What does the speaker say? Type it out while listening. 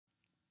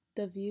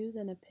The views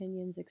and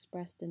opinions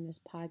expressed in this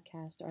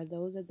podcast are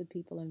those of the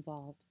people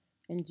involved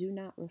and do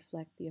not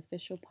reflect the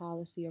official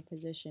policy or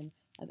position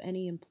of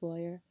any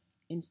employer,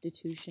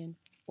 institution,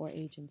 or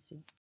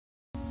agency.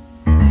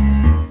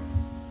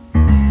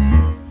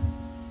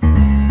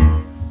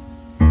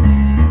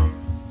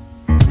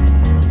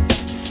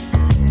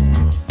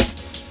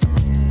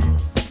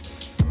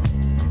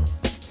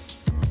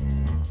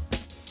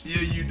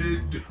 Yeah, you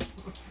did.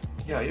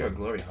 Yeah, you're a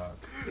glory hog.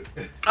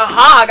 A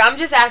hog. I'm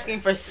just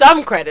asking for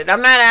some credit.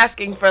 I'm not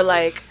asking for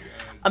like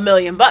 $1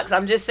 million.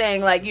 I'm just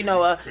saying like,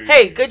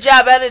 hey, good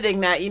job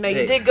editing that. You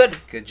did good.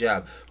 Good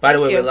job. By the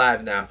way, you. we're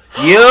live now.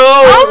 Yo!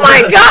 Oh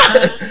my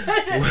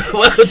God!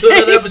 Welcome to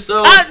another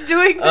episode Stop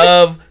doing this.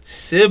 of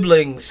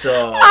Sibling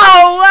Sauce.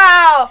 Oh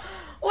wow!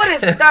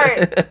 What a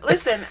start.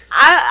 Listen,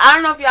 I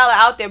don't know if y'all are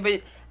out there,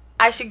 but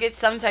I should get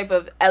some type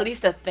of, at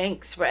least a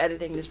thanks for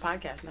editing this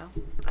podcast now.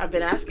 I've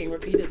been asking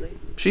repeatedly.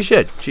 She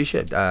should.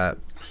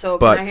 So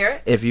but can I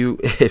hear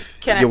it?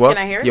 Can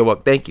I hear it? You're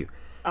welcome. Thank you.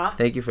 Uh-huh.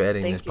 Thank you for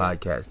editing this you.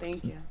 podcast.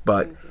 Thank you.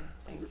 But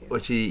Thank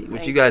you.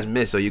 what you guys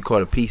missed, or you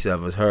caught a piece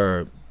of, was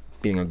her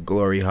being a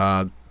glory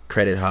hog,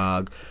 credit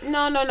hog.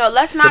 No.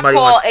 Let's not Somebody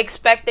call wants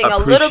expecting a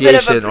little bit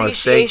of appreciation or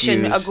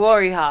appreciation thank a yous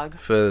glory hog.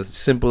 For the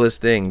simplest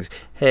things.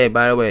 Hey,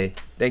 by the way,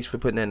 thanks for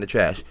putting that in the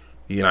trash.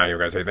 You're not even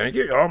gonna say thank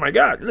you? Oh my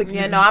God! Look,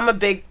 Yeah, no, I'm a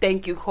big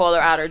thank you caller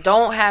outer.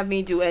 Don't have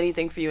me do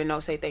anything for you and no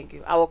say thank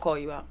you. I will call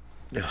you out.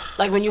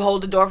 Like when you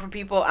hold the door for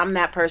people, I'm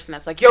that person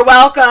that's like, you're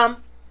welcome.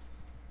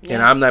 Yeah.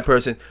 And I'm that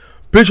person.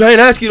 Bitch, I ain't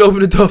ask you to open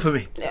the door for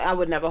me. I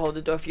would never hold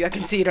the door for you. I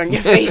can see it on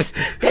your face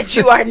that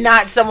you are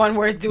not someone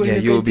worth doing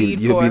a good deed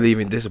for. You'll be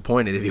leaving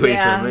disappointed if you wait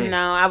for me.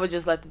 No, I would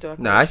just let the door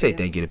close. No, I say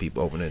thank you to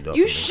people opening the door.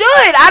 You for should.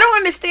 I don't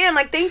understand.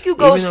 Like, thank you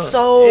goes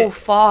so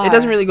far. It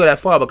doesn't really go that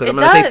far because I'm It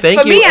going to say does,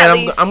 thank for you me, at and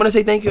least. I'm going to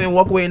say thank you and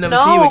walk away and never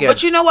see you again.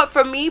 But you know what?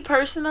 For me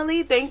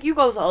personally, thank you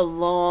goes a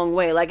long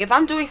way. Like, if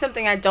I'm doing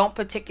something I don't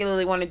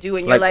particularly want to do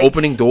and you're like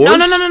opening doors?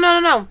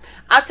 No.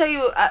 I'll tell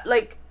you,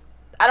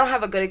 I don't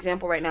have a good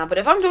example right now, but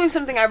if I'm doing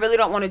something I really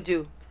don't want to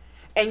do,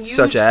 and you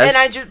such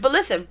as, but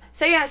listen,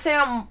 say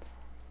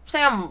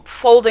I'm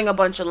folding a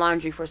bunch of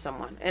laundry for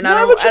someone, and I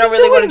don't really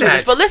doing want to do that?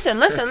 this. But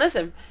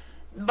listen.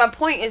 My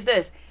point is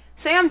this: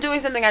 say I'm doing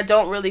something I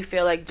don't really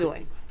feel like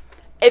doing.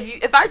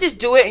 If I just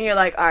do it and you're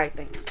like, all right,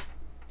 thanks,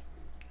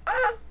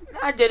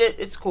 I did it.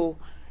 It's cool.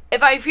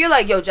 If you're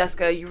like, yo,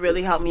 Jessica, you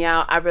really helped me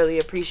out. I really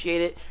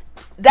appreciate it.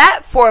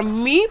 That for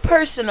me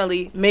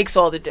personally makes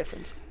all the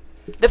difference.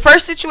 The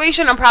first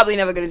situation, I'm probably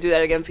never going to do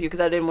that again for you because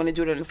I didn't want to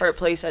do it in the first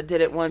place. I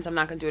did it once. I'm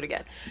not going to do it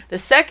again. The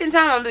second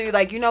time, I'm going to be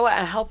like, you know what?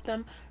 I helped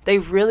them. They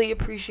really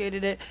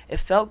appreciated it. It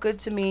felt good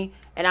to me,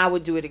 and I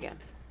would do it again.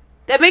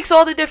 That makes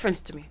all the difference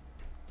to me.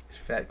 it's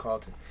Fat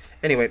Carlton.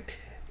 Anyway,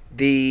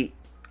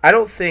 I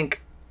don't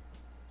think,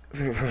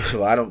 first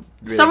of all, I don't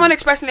really, Someone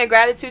expressing their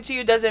gratitude to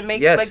you doesn't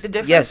make like the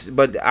difference. Yes,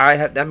 but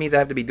that means I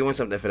have to be doing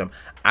something for them.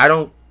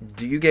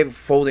 You gave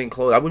folding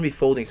clothes. I wouldn't be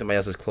folding somebody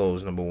else's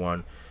clothes, number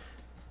one.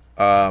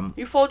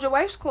 You fold your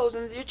wife's clothes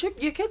and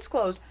your kids'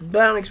 clothes.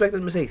 But I don't expect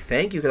them to say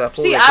thank you because I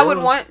folded See, clothes. I would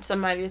want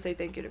somebody to say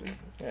thank you to me.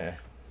 Yeah.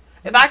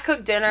 If I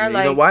cook dinner, You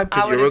know why?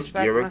 Because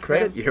you're a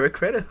credit. You're a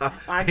credit.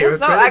 I guess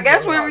so. I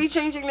guess we're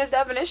rechanging this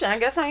definition. I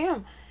guess I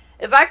am.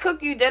 If I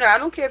cook you dinner, I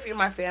don't care if you're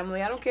my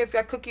family. I don't care if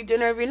I cook you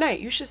dinner every night.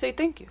 You should say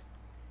thank you.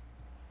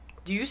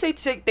 Do you say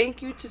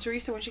thank you to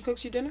Teresa when she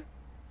cooks you dinner?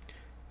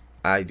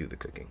 I do the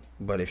cooking,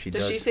 but if she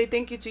does, she say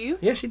thank you to you?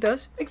 Yeah, she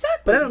does.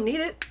 Exactly. But I don't need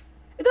it.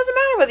 It doesn't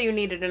matter whether you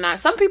need it or not.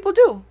 Some people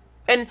do,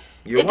 and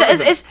You're one of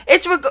them.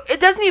 it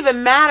doesn't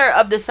even matter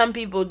of the some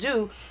people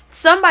do.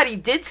 Somebody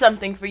did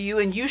something for you,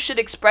 and you should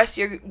express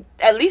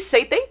at least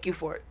say thank you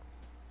for it.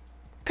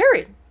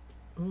 Period.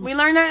 We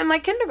learned that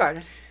in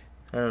kindergarten.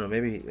 I don't know.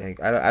 Maybe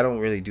I don't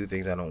really do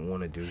things I don't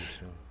want to do.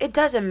 So. It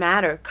doesn't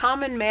matter.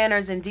 Common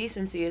manners and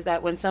decency is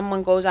that when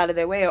someone goes out of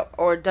their way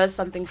or does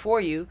something for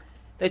you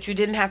that you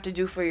didn't have to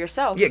do for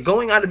yourself. Yeah,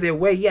 going out of their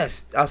way,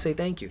 yes, I'll say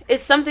thank you.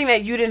 It's something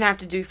that you didn't have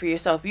to do for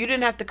yourself. You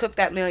didn't have to cook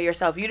that meal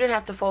yourself. You didn't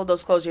have to fold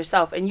those clothes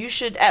yourself. And you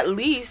should at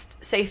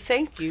least say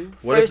thank you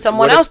for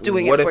someone else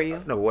doing it for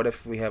you. No, what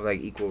if we have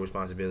equal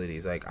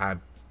responsibilities? I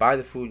buy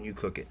the food and you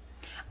cook it.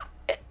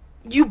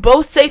 You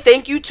both say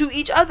thank you to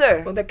each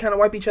other. Well, that kind of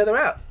wipe each other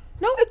out.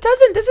 No, it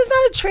doesn't. This is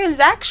not a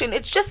transaction.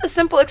 It's just a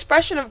simple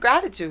expression of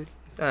gratitude.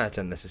 That's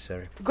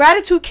unnecessary.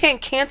 Gratitude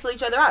can't cancel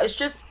each other out. It's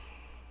just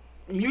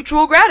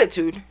mutual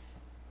gratitude.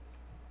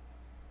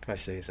 I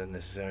say it's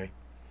unnecessary.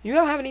 You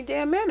don't have any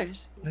damn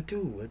manners. I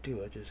do.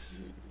 I just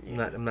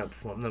I'm not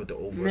the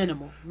over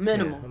minimal. Yeah,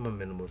 I'm a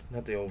minimalist,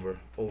 not the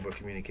over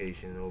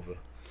communication over.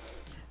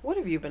 What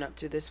have you been up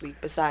to this week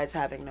besides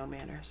having no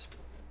manners?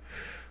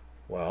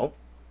 Well,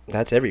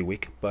 that's every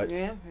week, but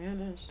yeah, it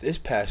is. This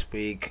past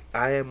week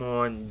I am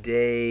on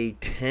day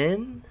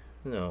 10.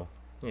 No,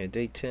 yeah,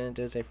 day 10,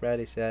 Thursday,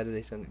 Friday,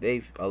 Saturday, Sunday,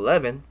 day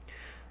 11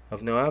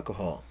 of no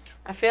alcohol.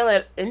 I feel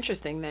it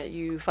interesting that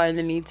you find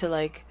the need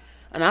to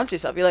announce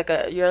yourself.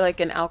 You're like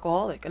an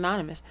alcoholic,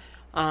 anonymous.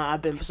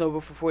 I've been sober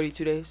for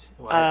 42 days.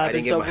 Well, I've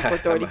been sober for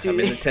 32 days. I'm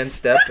in the 10th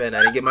step, and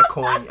I didn't get my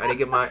coin. I didn't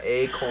get my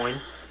A coin.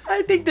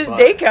 I think this But-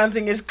 day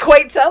counting is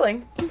quite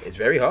telling. It's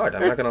very hard.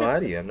 I'm not gonna lie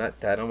to you.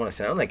 I don't want to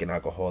sound like an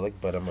alcoholic,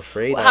 but I'm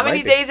afraid. How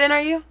many days in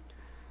are you?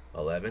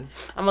 11.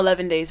 I'm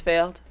 11 days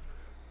failed.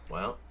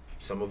 Well,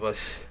 some of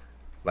us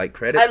like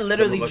credit. I some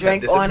literally of us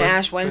drank have on discipline.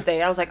 Ash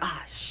Wednesday. I was like,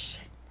 ah,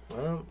 shit.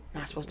 Well,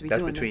 Not supposed to be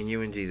that's doing between this.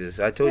 you and Jesus.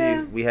 I told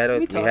Yeah, you we had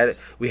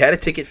a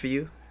ticket for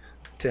you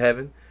to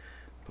heaven,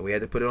 but we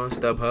had to put it on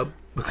StubHub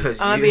because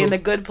I'm gonna be in the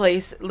good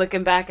place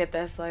looking back at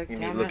this. Like, you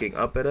damn mean it. looking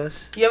up at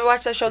us? You ever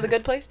watch that show, The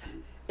Good Place?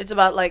 It's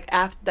about like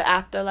the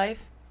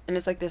afterlife, and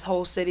it's like this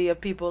whole city of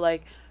people.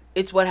 Like,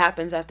 it's what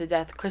happens after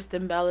death.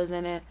 Kristen Bell is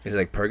in it. Is it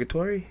like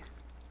purgatory?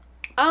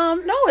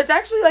 No, it's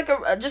actually like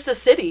just a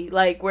city,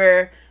 like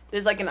where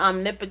there's like an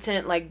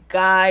omnipotent like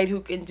guide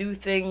who can do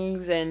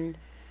things, and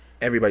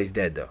Everybody's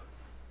dead though.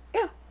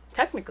 yeah,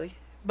 technically,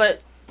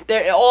 but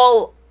they're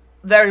all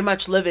very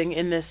much living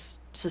in this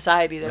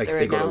society that Like they're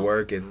they in go now. to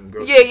work and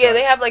grocery Yeah, shop.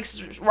 they have like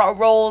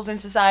roles in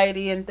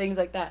society and things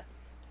like that.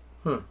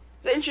 Huh.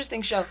 It's an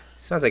interesting show.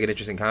 Sounds like an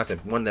interesting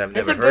concept. One that I've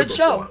It's never a heard good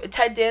before. show.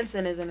 Ted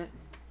Danson is in it.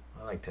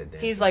 I like Ted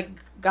Danson. He's like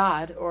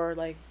God or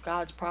like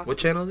God's proxy. What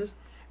channel is this?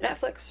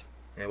 Netflix.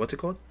 And what's it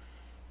called?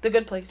 The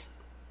Good Place.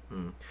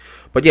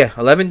 But yeah,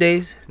 11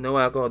 days, no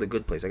alcohol, the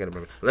good place. I gotta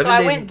remember. 11 So I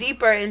days went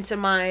deeper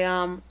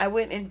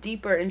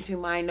into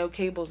my no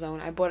cable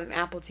zone. I bought an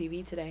Apple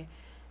TV today,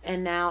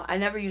 and now I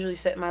never usually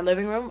sit in my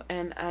living room,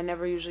 and I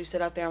never usually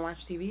sit out there and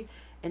watch TV.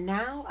 And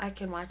now I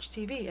can watch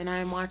TV, and I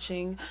am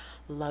watching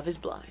Love Is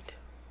Blind.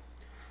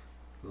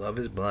 Love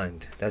is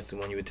Blind. That's the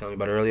one you were telling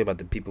me about earlier about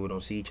the people who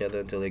don't see each other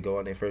until they go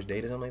on their first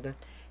date or something like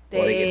that.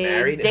 Or they get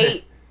married.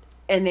 Date,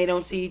 and they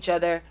don't see each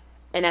other,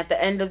 and at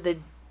the end of the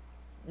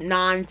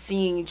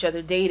non-seeing each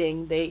other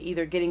dating, they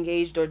either get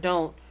engaged or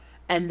don't,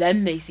 and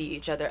then they see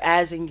each other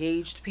as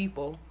engaged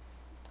people,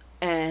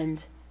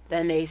 and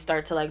then they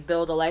start to like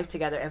build a life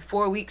together, and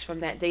 4 weeks from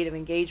that date of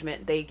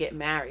engagement they get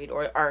married,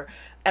 or are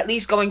at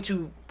least going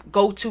to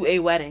go to a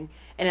wedding,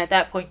 and at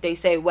that point they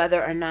say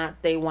whether or not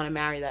they want to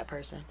marry that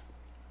person.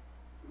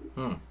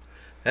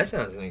 That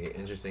sounds like an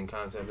interesting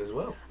concept as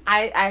well.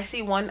 I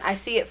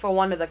see it for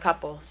one of the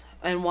couples,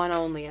 and one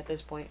only at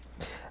this point.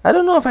 I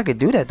don't know if I could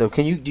do that though.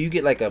 Do you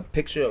get like a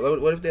picture?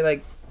 What if they're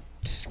like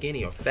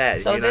skinny or fat?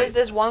 So You're there's not-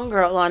 this one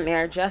girl on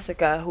there,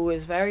 Jessica, who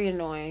is very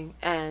annoying,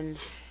 and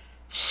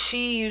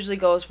she usually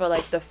goes for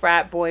like the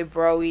frat boy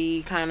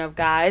bro-y kind of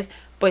guys,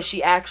 but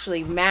she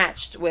actually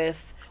matched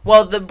with,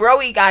 well, the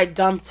bro-y guy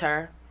dumped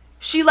her.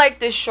 She liked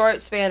this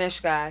short Spanish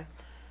guy.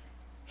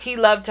 He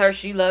loved her,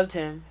 she loved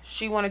him.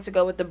 She wanted to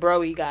go with the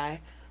bro-y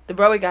guy. The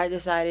bro-y guy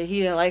decided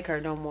he didn't like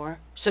her no more.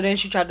 So then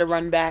she tried to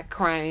run back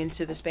crying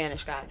to the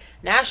Spanish guy.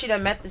 Now she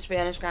done met the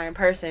Spanish guy in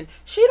person.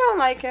 She don't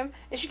like him.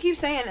 And she keeps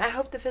saying, I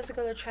hope the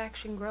physical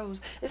attraction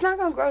grows. It's not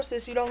going to grow,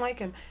 sis. You don't like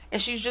him. And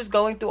she's just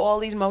going through all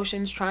these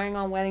motions, trying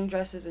on wedding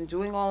dresses and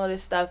doing all of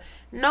this stuff,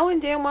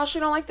 knowing damn well she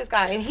don't like this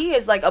guy. And he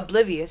is like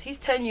oblivious. He's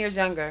 10 years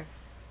younger.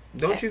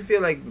 Don't you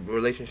feel like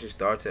relationship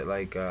starts at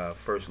like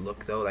first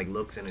look though, like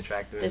looks and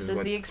attractiveness? This is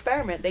what... the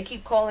experiment. They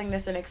keep calling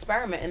this an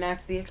experiment, and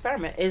that's the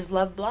experiment. Is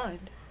love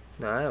blind?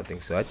 No, I don't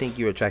think so. I think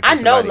you're attracted. I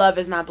to know somebody. love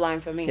is not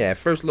blind for me. Yeah, at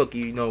first look,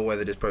 you know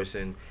whether this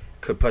person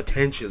could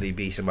potentially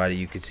be somebody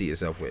you could see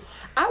yourself with.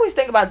 I always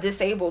think about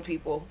disabled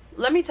people.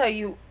 Let me tell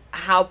you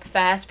how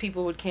fast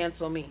people would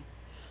cancel me.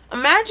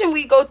 Imagine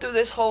we go through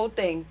this whole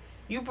thing.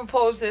 You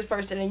propose to this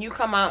person and you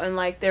come out and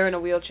like they're in a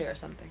wheelchair or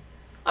something.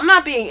 I'm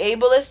not being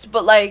ableist,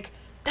 but like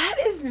that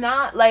is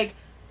not like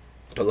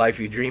The life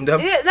you dreamed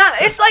of.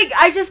 it's like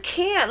I just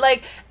can't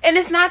like, and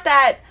it's not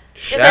that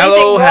there's Shallow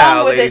anything wrong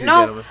hell, with ladies it.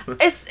 and No, gentlemen.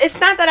 it's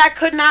not that I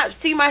could not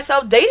see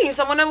myself dating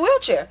someone in a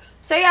wheelchair.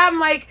 Say I'm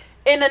like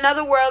in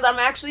another world, I'm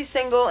actually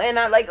single, and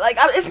I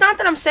it's not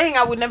that I'm saying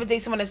I would never date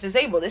someone that's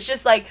disabled. It's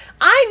just like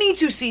I need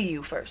to see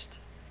you first.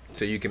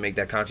 So you can make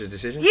that conscious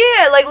decision.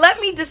 Yeah, like let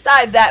me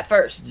decide that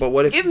first. But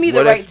what if give me what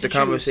the right if to the choose.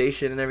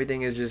 conversation and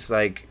everything is just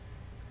like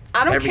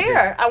I don't everything?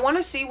 care. I want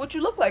to see what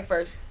you look like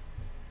first.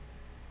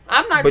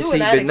 I'm not but doing see,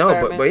 that but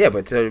experiment. no, but yeah,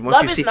 but once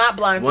Love you is see, not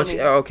blind for once me.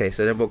 You, oh, okay,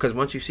 so then because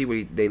once you see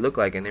what they look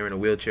like and they're in a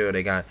wheelchair, or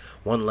they got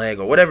one leg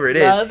or whatever it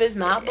is, Love is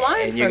not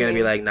blind and you're for gonna me.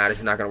 be like, nah, this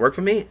is not gonna work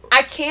for me.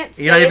 I can't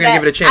say You're not even gonna that.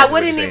 give it a chance, is I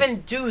what you're wouldn't saying.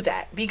 even do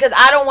that because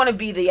I don't want to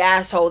be the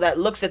asshole that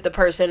looks at the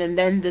person and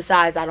then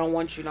decides I don't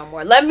want you no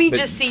more. Let me But-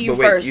 just see you but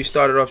wait, first. You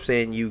started off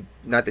saying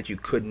not that you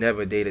could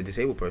never date a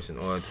disabled person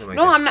or something like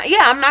no, that. I'm not. Yeah,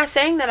 I'm not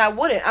saying that I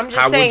wouldn't. I'm just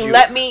How would saying you-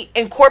 let me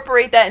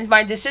incorporate that in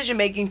my decision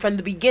making from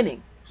the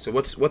beginning. So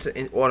what's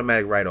an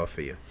automatic write off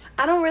for you?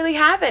 I don't really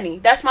have any.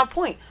 That's my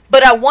point.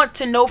 But I want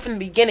to know from the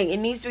beginning. It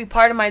needs to be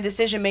part of my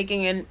decision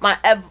making and my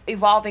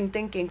evolving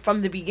thinking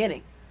from the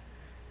beginning.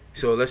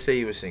 So let's say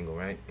you were single,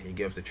 right? And you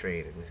get off the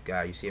train, and this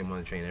guy, you see him on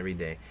the train every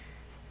day,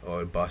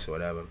 or a bus or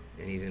whatever,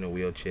 and he's in a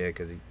wheelchair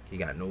because he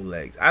got no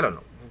legs. I don't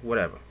know,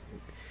 whatever.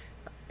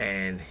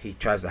 And he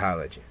tries to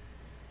holler at you.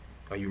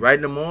 Are you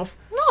writing him off?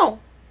 No.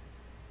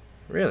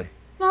 Really?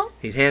 No.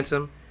 He's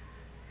handsome.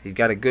 He's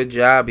got a good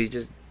job.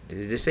 He's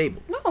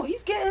disabled. No,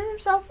 he's getting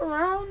himself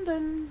around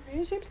and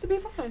he seems to be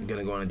You're fine.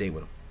 gonna go on a date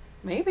with him.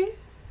 Maybe.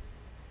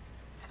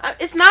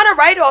 It's not a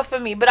write-off for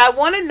me, but I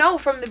want to know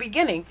from the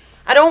beginning.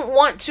 I don't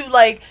want to,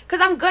 like, because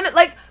I'm going to,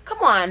 like, come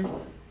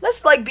on.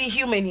 Let's, like, be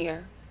human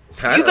here.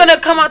 You're going to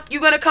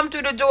come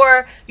through the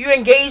door, you're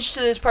engaged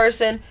to this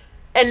person,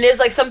 and there's,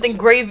 like, something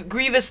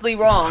grievously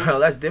wrong. Well,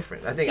 that's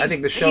different. I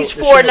think the show... He's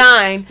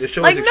 4'9". The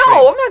show like, is extreme.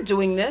 no, I'm not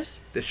doing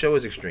this. The show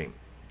is extreme.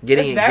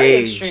 Getting It's very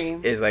engaged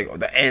extreme. is, like,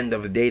 the end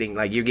of dating.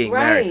 Like, you're getting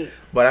Right. married.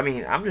 But, I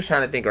mean, I'm just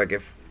trying to think, like,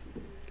 if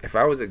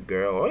I was a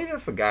girl, or even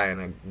if a guy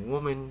and a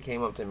woman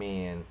came up to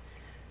me and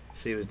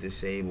she was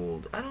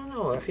disabled, I don't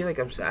know. I feel like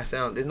I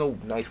sound... There's no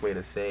nice way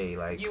to say,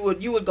 like... You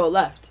would go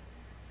left.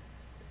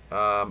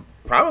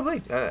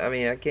 Probably. I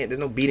mean, I can't... There's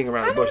no beating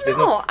around the I don't bush. There's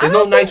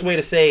know. no nice way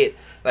to say it.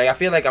 Like, I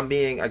feel like I'm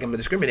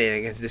discriminating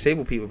against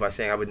disabled people by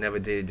saying I would never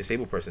date a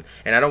disabled person.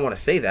 And I don't want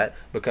to say that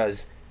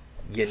because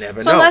you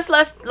never know. So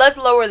let's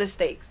lower the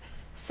stakes.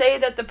 Say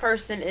that the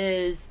person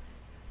is...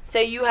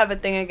 Say you have a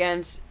thing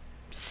against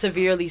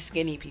severely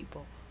skinny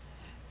people.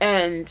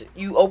 And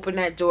you open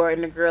that door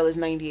and the girl is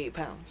 98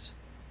 pounds.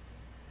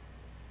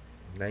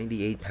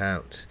 98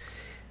 pounds.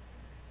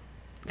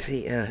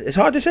 See, it's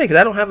hard to say because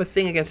I don't have a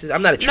thing against it.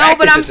 I'm not attracted to No,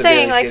 but I'm severely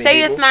saying, like, skinny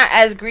say people. it's not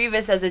as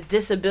grievous as a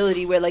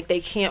disability where, like, they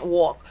can't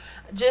walk.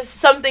 Just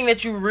something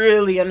that you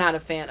really are not a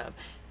fan of.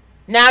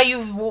 Now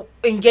you've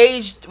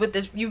engaged with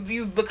this.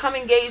 You've become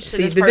engaged to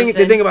this person.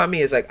 The thing about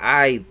me is, like,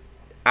 I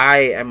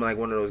am, like,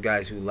 one of those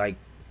guys who, like,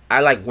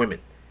 I like women.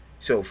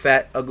 So,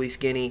 fat, ugly,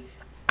 skinny,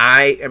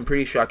 I am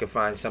pretty sure I can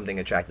find something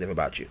attractive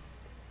about you.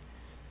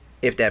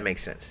 If that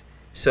makes sense.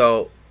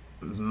 So...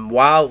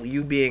 While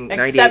you being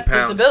 98 Except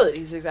pounds,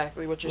 disabilities,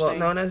 exactly what you're saying.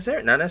 Not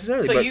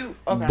necessarily. So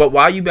but, but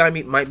while you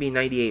might be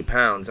 98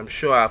 pounds, I'm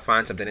sure I'll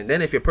find something. And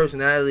then if your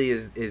personality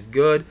is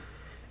good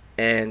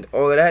and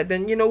all of that,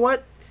 then you know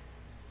what?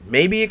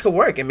 Maybe it could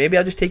work, and maybe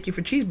I'll just take you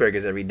for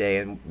cheeseburgers every day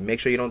and make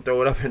sure you don't throw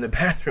it up in the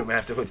bathroom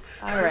afterwards.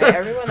 All right,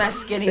 everyone that's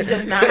skinny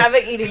does not have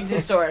an eating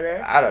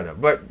disorder. I don't know,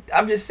 but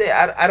I'm just saying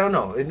I don't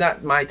know. It's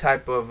not my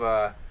type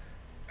of.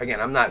 Again,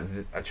 I'm not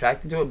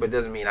attracted to it, but it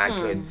doesn't mean I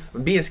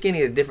could. Being skinny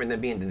is different than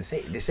being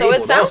disabled. So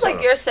it sounds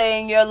like you're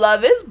saying your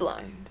love is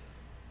blind.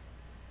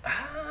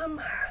 I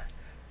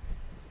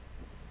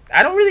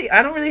don't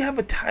really have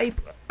a type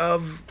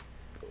of.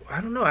 I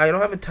don't know. I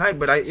don't have a type,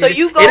 but it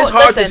is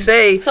hard to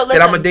say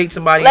that I'm gonna date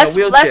somebody in a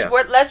wheelchair.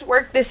 Let's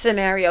work this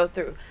scenario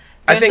through.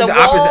 I think the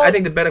opposite. I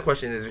think the better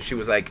question is if she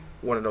was like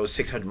one of those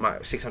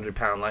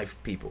 600-pound life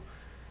people.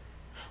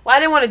 Well, I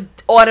didn't want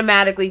to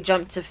automatically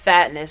jump to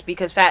fatness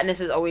because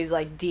fatness is always,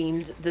 like,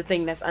 deemed the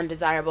thing that's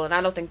undesirable, and I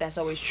don't think that's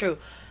always true.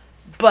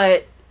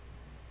 But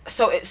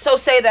so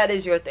say that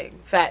is your thing,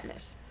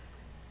 fatness.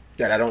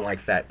 That I don't like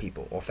fat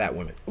people or fat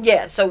women.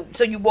 Yeah. So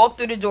you walk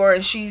through the door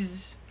and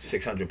she's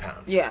 600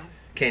 pounds. Yeah.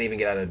 Can't even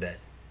get out of bed.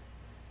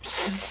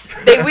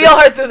 They wheel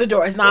her through the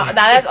door. It's not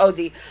that's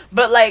OD.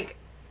 But, like,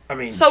 I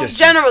mean, so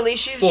generally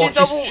she's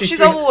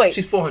overweight.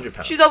 She's 400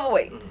 pounds. She's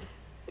overweight. Mm-hmm.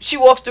 She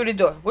walks through the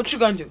door. What you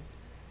gonna do?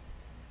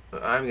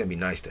 I'm gonna be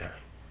nice to her.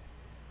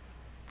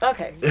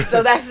 Okay,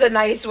 so that's the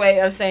nice way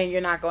of saying you're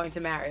not going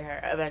to marry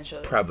her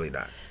eventually. Probably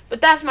not.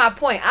 But that's my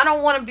point. I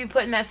don't want to be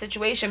put in that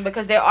situation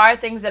because there are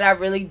things that I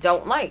really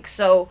don't like.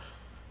 So,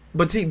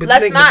 let's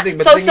not.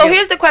 So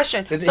here's the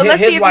question. So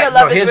let's see if your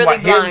love is really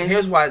blind.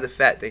 Here's why the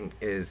fat thing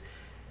is,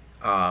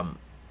 or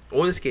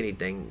the skinny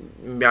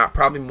thing.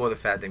 Probably more the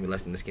fat thing, but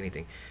less than the skinny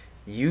thing.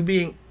 You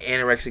being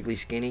anorexically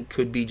skinny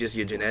could be just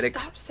your genetics.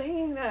 Stop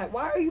saying that.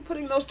 Why are you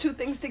putting those two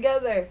things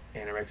together?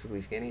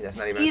 Anorexically skinny? That's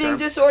not even eating a term?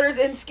 disorders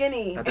and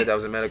skinny. I thought that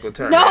was a medical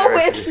term. No,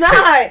 it's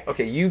not.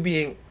 Okay, you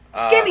being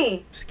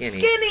skinny,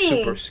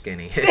 super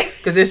skinny.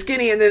 Because they're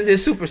skinny and then they're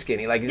super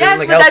skinny. Like, yes,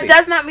 but healthy. That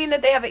does not mean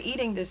that they have an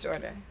eating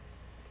disorder.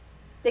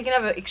 They can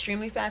have an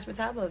extremely fast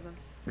metabolism.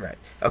 Right.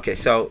 Okay,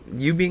 so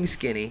you being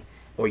skinny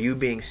or you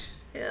being...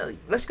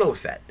 let's go with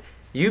fat.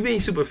 You being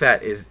super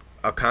fat is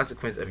a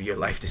consequence of your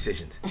life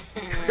decisions.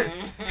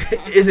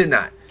 Is it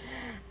not?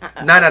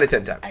 9 out of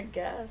 10 times. I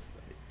guess.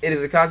 It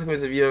is a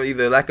consequence of your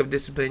either lack of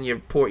discipline, your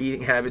poor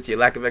eating habits, your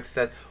lack of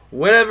exercise.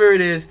 Whatever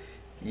it is,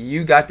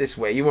 you got this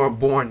way. You weren't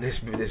born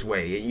this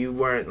way. You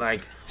weren't,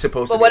 like, supposed to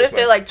be this way. But what if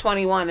they're, like,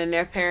 21 and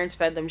their parents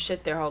fed them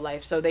shit their whole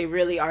life? So they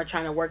really are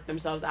trying to work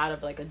themselves out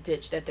of, like, a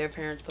ditch that their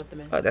parents put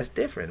them in. Oh, that's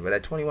different. But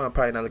at 21, I'm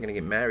probably not going to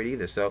get married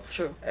either. So,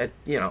 true. At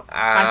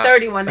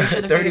 31, they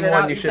should have figured it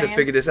out. 31, you should have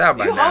figured this out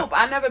by now. You hope.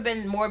 I've never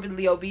been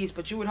morbidly obese,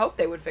 but you would hope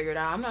they would figure it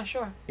out. I'm not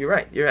sure. You're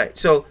right.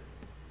 So,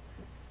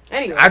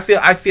 anyways.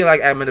 I feel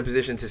like I'm in a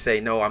position to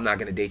say, no, I'm not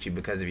going to date you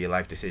because of your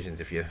life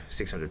decisions if you're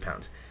 600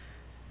 pounds.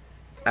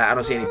 I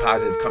don't see any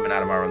positive coming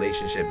out of our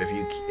relationship if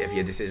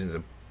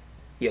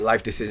your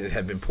life decisions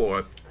have been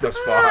poor thus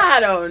far.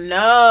 I don't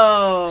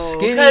know.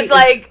 Because,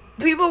 like,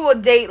 people will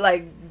date,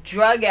 like,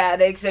 drug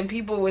addicts and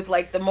people with,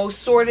 like, the most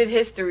sordid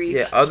histories.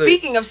 Yeah,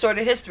 Speaking of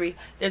sordid history,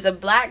 there's a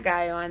black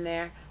guy on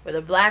there with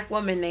a black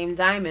woman named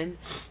Diamond,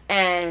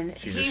 and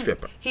she's a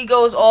stripper. He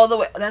goes all the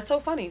way. That's so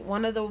funny.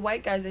 One of the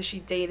white guys that she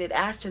dated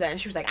asked her that, and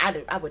she was like,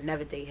 I would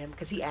never date him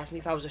because he asked me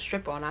if I was a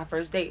stripper on our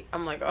first date.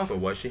 I'm like, oh. But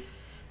was she?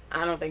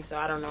 I don't think so.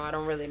 I don't know. I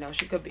don't really know.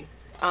 She could be.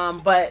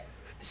 But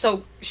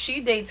so she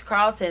dates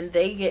Carlton.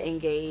 They get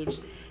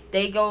engaged,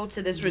 They go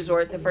to this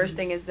resort. The first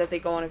thing is that they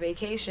go on a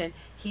vacation.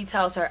 He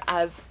tells her,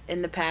 I've,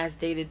 in the past,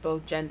 dated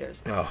both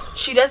genders. Ugh.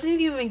 She doesn't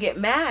even get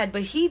mad,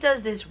 but he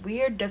does this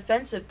weird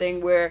defensive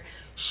thing where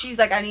she's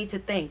like, I need to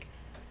think.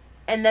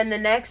 And then the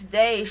next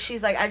day,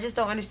 she's like, I just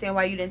don't understand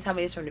why you didn't tell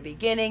me this from the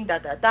beginning,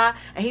 And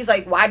he's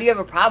like, why do you have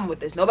a problem with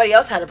this? Nobody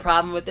else had a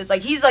problem with this.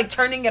 Like, he's, like,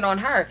 turning it on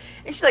her.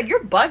 And she's like,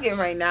 you're bugging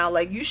right now.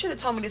 Like, you should have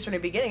told me this from the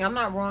beginning. I'm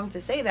not wrong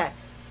to say that.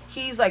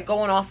 He's, like,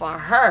 going off on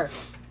her.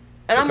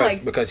 And I'm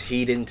like... Because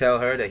he didn't tell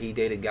her that he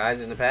dated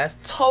guys in the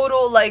past?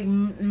 Total, like,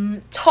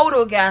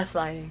 total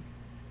gaslighting.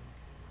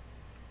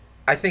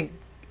 I think,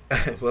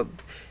 well,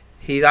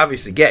 he's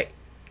obviously gay.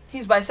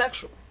 He's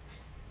bisexual.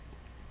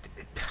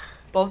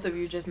 Both of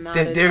you just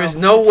nodded. There no. is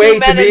no Two way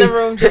men to be... in the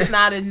room just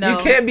nodded no. You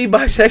can't be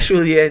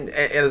bisexual and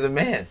as a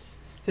man.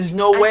 There's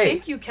no way. I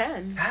think you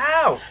can.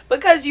 How?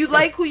 Because you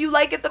like who you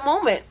like at the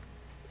moment.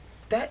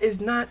 That is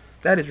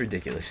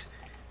ridiculous.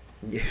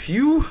 If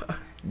you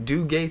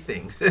do gay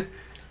things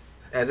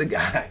as a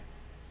guy,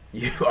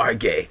 you are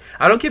gay.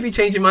 I don't care if you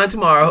change your mind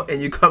tomorrow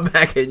and you come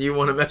back and you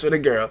want to mess with a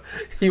girl.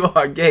 You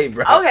are gay,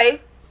 bro.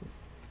 Okay.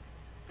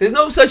 There's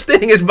no such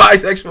thing as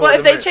bisexual. Well,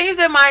 if they change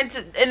their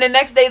mind and the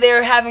next day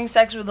they're having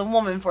sex with a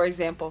woman, for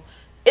example,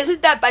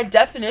 isn't that by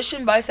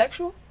definition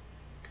bisexual?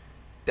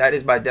 That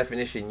is by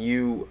definition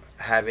you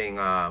having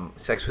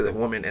sex with a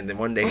woman and then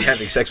one day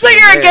having sex so with a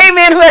man. So you're a gay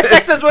man who has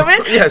sex with women?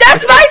 Yes.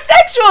 That's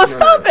bisexual.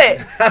 Stop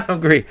it.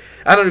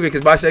 I don't agree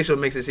because bisexual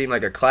makes it seem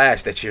like a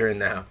class that you're in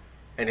now.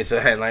 And it's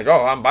like,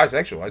 oh, I'm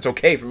bisexual. It's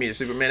okay for me to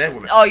sleep with men and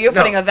women. Oh, you're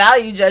putting a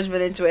value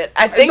judgment into it.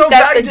 I think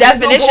that's the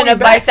definition of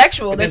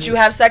bisexual, that you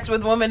have sex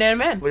with women and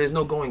men. But there's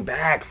no going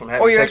back from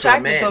having sex with a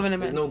man. Or you're attracted to women and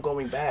men. There's no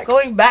going back.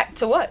 Going back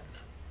to what?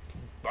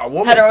 A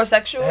woman.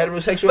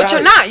 Heterosexuality. But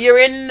you're not. You're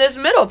in this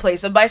middle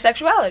place of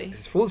bisexuality.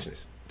 This is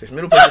foolishness. This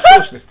middle place is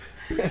foolishness.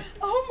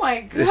 Oh,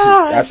 my God. This is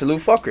absolute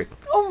fuckery.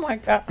 Oh, my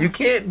God. You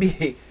can't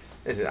be...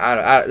 Listen,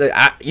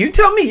 you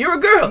tell me. You're a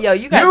girl. Yo,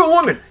 you're a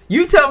woman.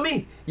 You tell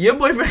me. Your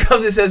boyfriend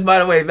comes and says, by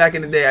the way, back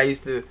in the day, I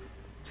used to...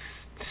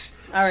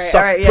 All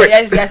right. Yeah,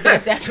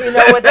 yes. We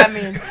know what that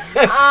means.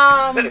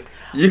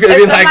 You're going to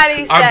be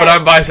like, but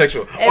I'm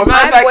bisexual. Or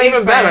matter of fact,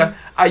 even better,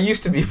 I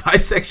used to be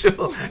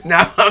bisexual.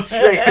 Now I'm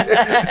straight.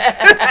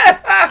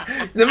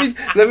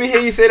 let me hear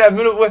you say that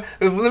middle.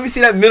 Let me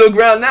see that middle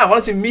ground now. Why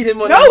don't you meet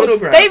him on the middle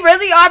ground? They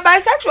really are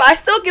bisexual. I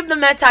still give them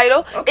that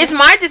title. Okay. It's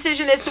my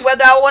decision as to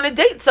whether I want to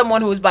date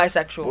someone who is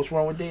bisexual. What's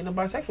wrong with dating a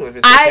bisexual if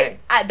it's okay?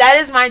 That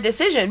is my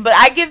decision. But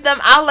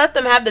I'll let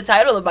them have the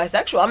title of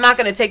bisexual. I'm not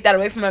going to take that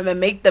away from them and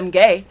make them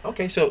gay.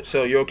 Okay, so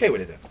you're okay with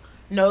it then?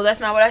 No,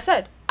 that's not what I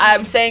said.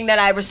 I'm saying that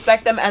I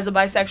respect them as a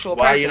bisexual person.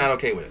 Why are you not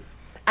okay with it?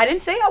 I didn't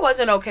say I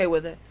wasn't okay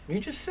with it. You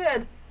just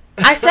said.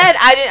 I said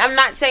I didn't. I'm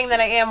not saying that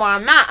I am or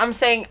I'm not. I'm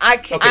saying I'm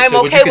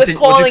okay with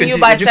calling you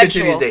bisexual. Would you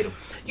continue to date him?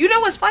 You know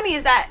what's funny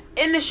is that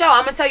in the show,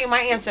 I'm gonna tell you my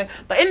answer.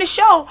 But in the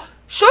show,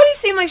 Shorty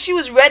seemed like she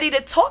was ready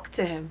to talk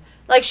to him.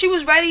 Like she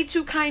was ready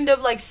to kind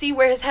of like see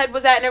where his head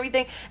was at and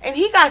everything. And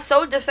he got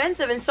so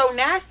defensive and so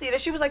nasty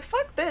that she was like,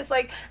 "Fuck this!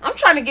 Like I'm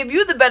trying to give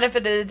you the benefit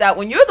of the doubt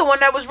when you're the one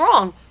that was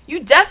wrong.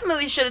 You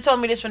definitely should have told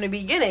me this from the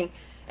beginning."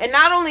 And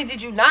not only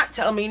did you not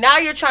tell me, now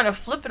you're trying to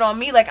flip it on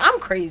me like I'm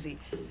crazy.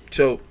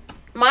 So,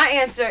 my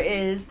answer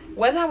is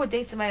whether I would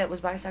date somebody that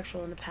was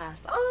bisexual in the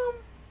past.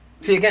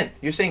 See, again,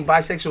 you're saying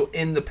bisexual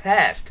in the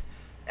past,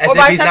 as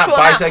if he's not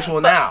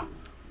bisexual now.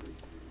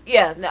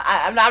 Yeah, no,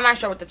 I'm not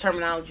sure what the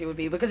terminology would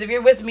be because if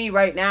you're with me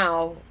right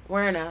now,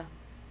 we're in a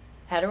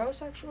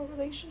heterosexual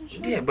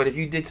relationship. Yeah, but if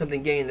you did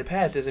something gay in the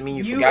past, doesn't mean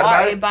you forgot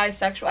about it. You are a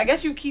bisexual. I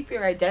guess you keep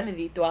your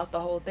identity throughout the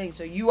whole thing.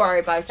 So you are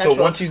a bisexual.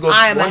 So once you go,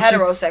 I am a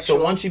heterosexual.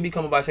 So once you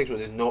become a bisexual,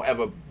 there's no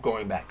ever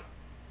going back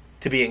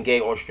to being gay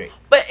or straight.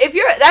 But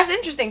that's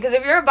interesting because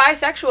if you're a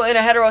bisexual in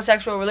a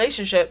heterosexual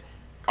relationship,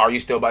 are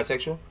you still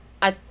bisexual?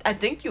 I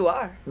think you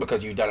are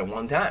because you've done it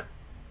one time.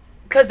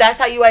 Because that's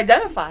how you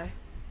identify.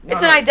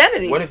 It's an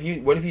identity. What if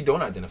you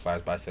don't identify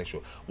as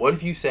bisexual? What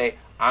if you say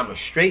I'm a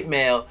straight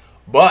male,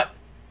 but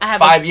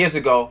 5 years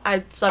ago,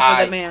 I slept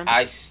with a man.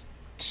 I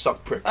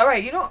suck prick. All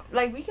right, you don't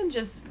we can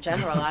just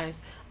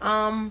generalize.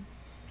 I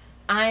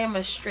am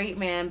a straight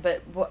man,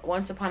 but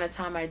once upon a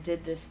time I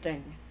did this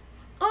thing.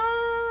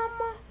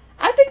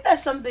 I think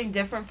that's something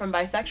different from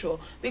bisexual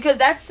because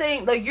that's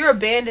saying like you're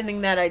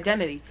abandoning that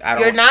identity.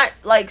 You're not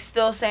like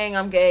still saying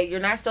I'm gay. You're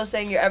not still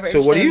saying you're ever.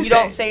 So what do you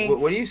say?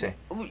 What do you say?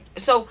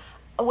 So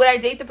would I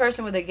date the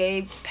person with a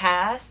gay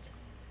past?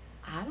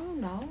 I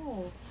don't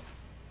know.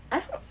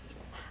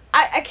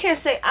 I can't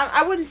say.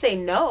 I wouldn't say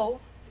no,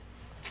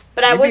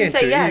 but I wouldn't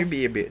say yes.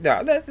 You're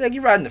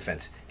riding the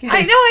fence.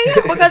 I know I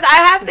am because I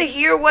have to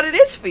hear what it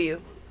is for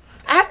you.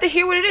 I have to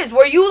hear what it is.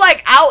 Were you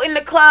like out in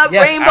the club,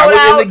 yes, rainbowed out?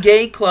 I was in the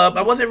gay club.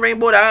 I wasn't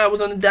rainbowed out. I was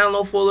on the down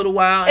low for a little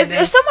while.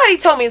 If somebody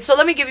told me, so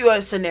let me give you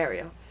a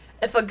scenario.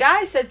 If a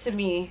guy said to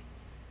me,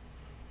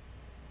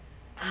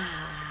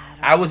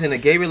 I was in a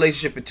gay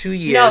relationship for 2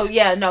 years.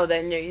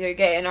 Then you're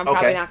gay, and I'm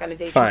probably not going to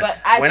date you. But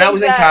when I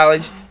was in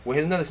college,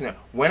 here's another scenario.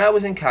 When I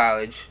was in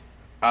college,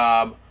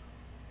 my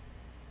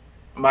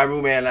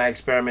roommate and I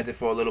experimented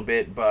for a little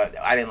bit, but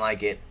I didn't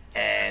like it.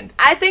 And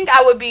I think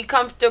I would be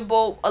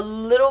comfortable, a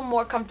little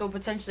more comfortable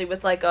potentially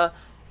with like a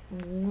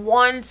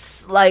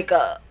once, like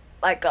a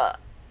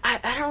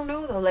I don't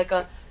know though, like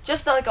a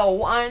just like a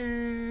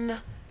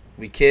one.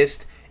 we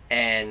kissed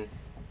and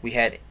we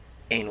had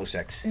anal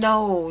sex.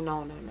 No.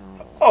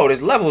 Oh,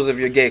 there's levels of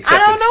your gay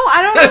acceptance.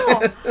 I don't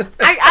know.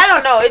 I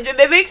don't know.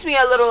 It makes me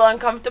a little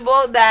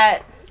uncomfortable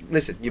that.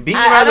 Listen, you're beating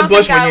around the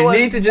bush when you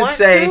need to just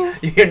say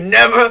you're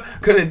never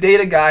gonna date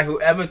a guy who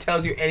ever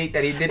tells you that he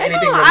did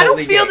anything remotely I don't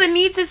feel gay. the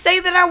need to say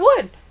that I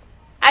would.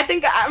 I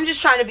think I'm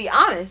just trying to be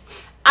honest.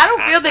 I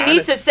don't feel the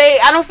need to say.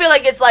 I don't feel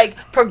like it's like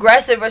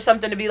progressive or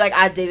something to be like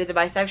I dated the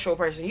bisexual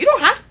person. You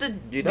don't have to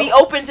be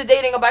open to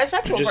dating a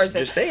bisexual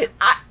person. Just say it.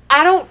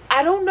 I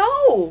don't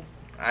know.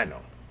 I know.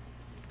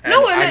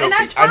 No, and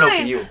that's fine. I know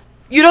for you.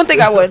 You don't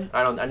think I would?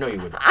 I know you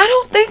would. I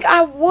don't think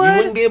I would. You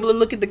wouldn't be able to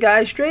look at the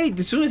guy straight.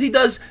 As soon as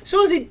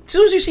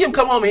you see him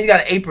come home and he's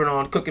got an apron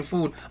on cooking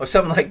food or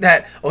something like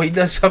that, or he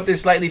does something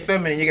slightly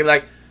feminine, you're gonna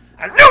be like,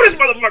 I knew this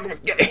motherfucker was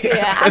gay.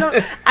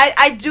 Yeah,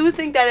 I do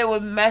think that it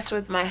would mess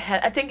with my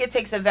head. I think it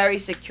takes a very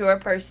secure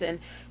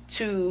person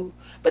to,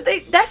 but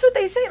that's what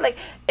they say. Like,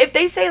 if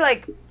they say,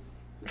 like,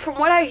 from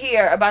what I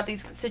hear about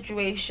these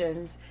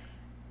situations,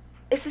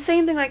 it's the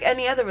same thing like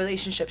any other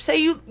relationship. Say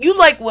you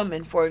like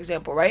women, for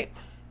example, right?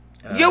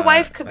 Your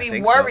wife could be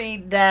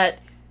worried that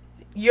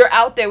you're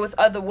out there with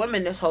other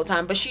women this whole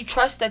time, but she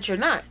trusts that you're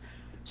not.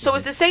 So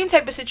it's the same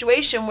type of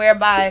situation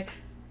whereby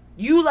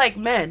you like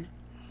men,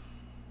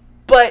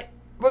 but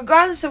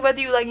regardless of whether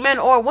you like men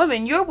or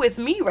women, you're with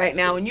me right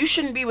now, and you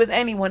shouldn't be with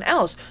anyone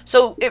else.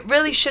 So it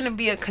really shouldn't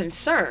be a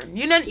concern.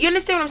 You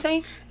understand what I'm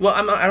saying? Well,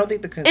 I don't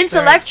think the concern...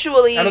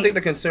 Intellectually... I don't think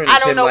the concern is I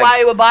don't know why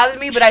it would bother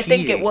me, but cheating. I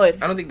think it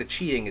would. I don't think the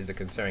cheating is the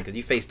concern, because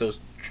you face those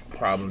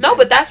problems. No,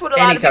 but that's what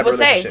a lot of people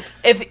say.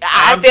 If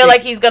I feel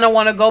like he's going to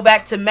want to go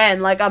back to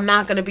men, like I'm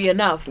not going to be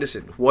enough.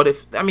 Listen, what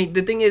if... I mean,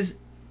 the thing is,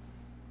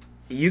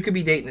 you could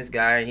be dating this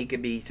guy, and he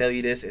could be tell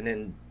you this, and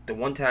then the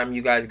one time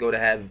you guys go to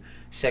have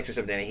sex or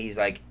something, and he's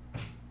like...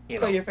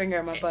 Put your finger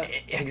in my butt.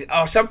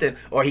 Or something.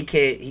 Or he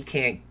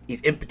can't,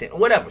 he's impotent. Or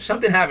whatever.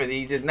 Something happened.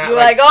 He's just not You're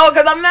like, oh,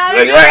 because I'm not.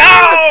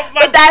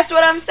 But that's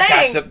what I'm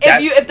saying.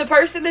 If the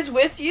person is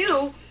with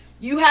you,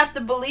 you have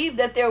to believe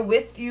that they're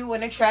with you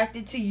and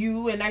attracted to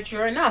you and that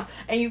you're enough.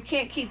 And you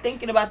can't keep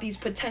thinking about these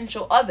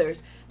potential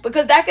others.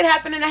 Because that could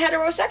happen in a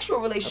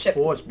heterosexual relationship.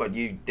 Of course, but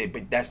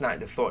that's not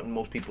the thought in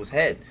most people's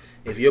head.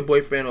 If your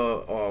boyfriend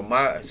or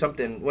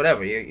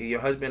whatever, your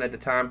husband at the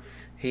time,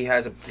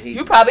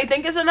 you probably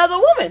think it's another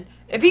woman.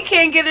 If he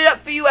can't get it up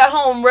for you at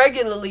home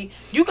regularly,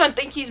 you gonna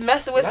think he's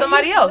messing with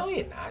somebody else. No,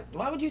 you're not.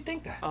 Why would you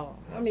think that? Oh,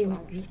 I mean,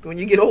 when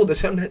you get older,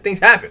 some things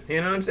happen.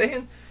 You know what I'm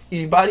saying?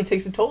 Your body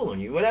takes a toll on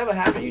you. Whatever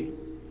happens,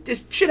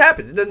 this shit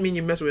happens. It doesn't mean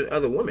you mess with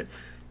other women.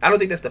 I don't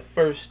think that's the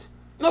first.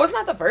 No, it's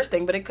not the first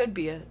thing, but it could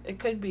be a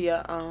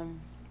potential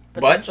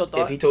but thought.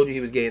 If he told you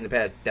he was gay in the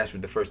past, that's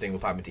what the first thing will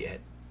pop into your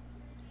head.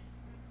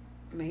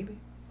 Maybe.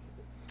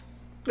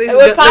 Ladies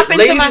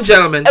and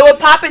gentlemen. It would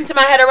pop into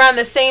my head around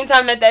the same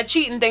time that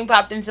cheating thing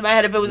popped into my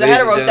head if it was a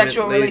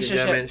heterosexual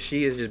relationship.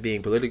 She is just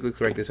being politically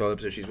correct this whole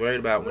episode. She's worried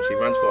about when she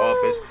runs for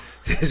office,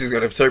 this is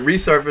going to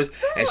resurface,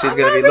 and she's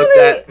going to be looked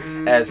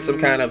at as some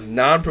kind of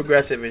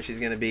non-progressive, and she's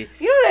going to be...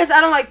 You know what it is?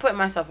 I don't like putting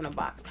myself in a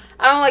box.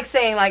 I don't like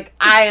saying, like,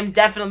 I am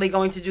definitely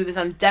going to do this.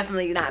 I'm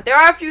definitely not. There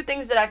are a few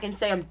things that I can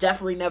say I'm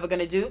definitely never going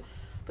to do,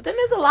 but then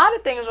there's a lot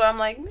of things where I'm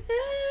like,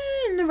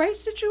 in the right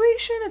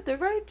situation, at the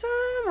right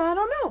time, I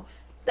don't know.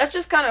 That's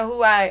just kind of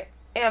who I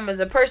am as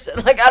a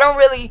person. Like, I don't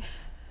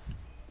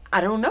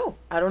know.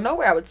 I don't know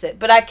where I would sit.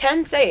 But I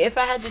can say, if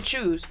I had to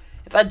choose,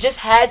 if I just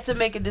had to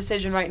make a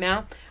decision right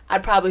now,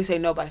 I'd probably say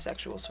no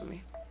bisexuals for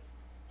me.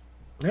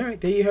 All right,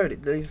 there you heard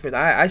it.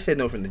 I said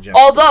no from the jump.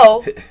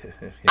 Although,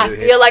 I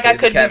feel like I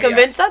could be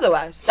convinced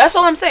otherwise. That's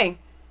all I'm saying.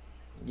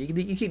 You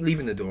keep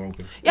leaving the door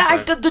open.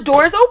 Yeah, the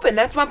door is open.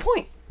 That's my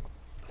point.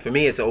 For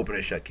me, it's an open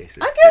and shut case.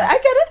 I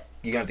get it.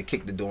 You're going to have to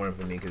kick the door in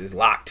for me because it's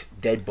locked.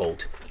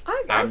 Deadbolt.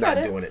 I'm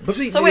not doing it. But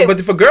But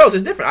for girls,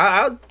 it's different.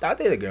 I'll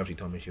date a girl if she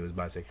told me she was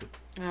bisexual.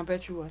 I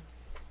bet you would.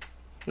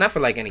 Not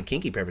for like any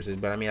kinky purposes,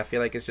 but I mean, I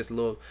feel like it's just a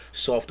little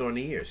softer on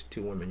the ears.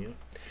 Two women, you know.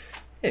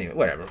 Anyway,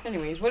 whatever.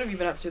 Anyways, what have you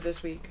been up to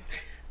this week?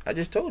 I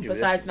just told you.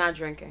 Besides not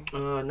drinking.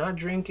 Not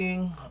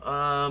drinking.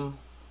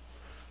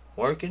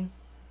 Working.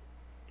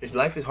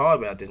 Life is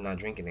hard without this not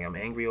drinking thing. I'm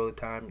angry all the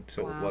time.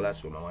 So, well,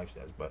 that's what my wife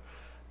says, but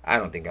I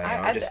don't think I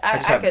am.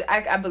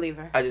 I believe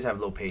her. I just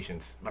have low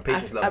patience. My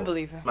patience level. I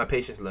believe her. My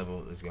patience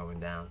level is going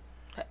down.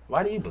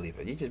 Why do you believe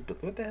it? You just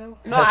what the hell?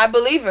 No, I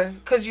believe her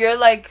because you're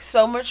like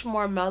so much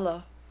more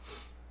mellow.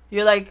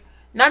 You're like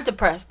not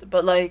depressed,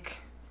 but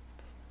like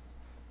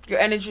your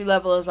energy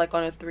level is like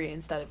on a 3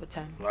 instead of a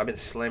 10. Well, I've been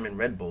slamming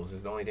Red Bulls.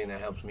 It's the only thing that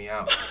helps me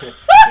out.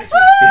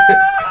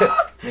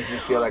 makes me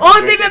feel like.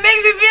 Only thing that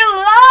makes you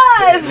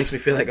feel alive. It makes me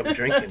feel like I'm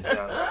drinking.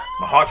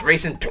 My heart's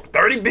racing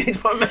 30 beats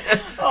per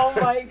minute. Oh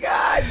my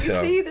God! You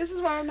see, this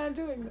is why I'm not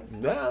doing this.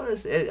 Well,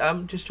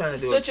 I'm just trying to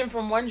do switching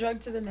from one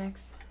drug to the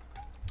next.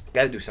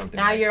 Got to do something.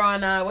 Now you're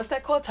on what's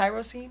that called?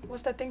 Tyrosine?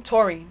 What's that thing?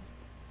 Taurine.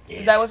 Yeah.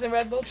 Is that what's in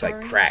Red Bull? It's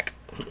like crack.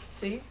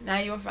 See, now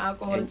you went from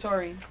alcohol to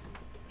taurine.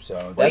 So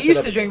that's Well, you used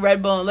what to drink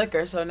Red Bull and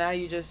liquor, so now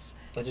you just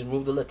I just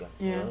moved the liquor.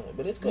 Yeah. You know?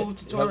 But it's good. Moved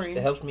to It taurine.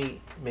 helps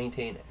me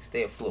maintain it,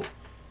 stay afloat.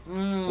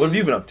 What have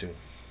you been up to?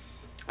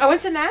 I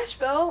went to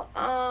Nashville.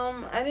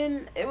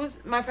 It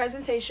was my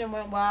presentation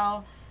went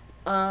well.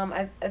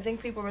 I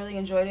think people really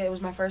enjoyed it. It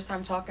was my first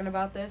time talking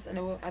about this, and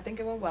I think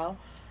it went well.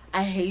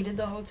 I hated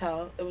the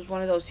hotel. It was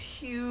one of those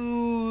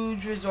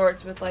huge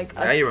resorts with like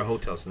Now you're a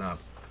hotel snob.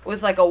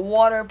 with like a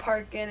water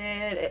park in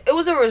it. It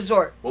was a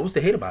resort What was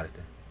the hate about it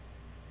then?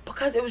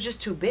 because it was just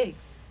too big.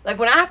 Like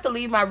when I have to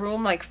leave my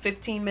room like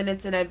 15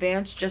 minutes in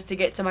advance just to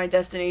get to my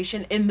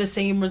destination in the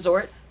same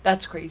resort,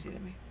 that's crazy to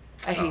me.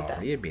 I hate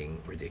that. You're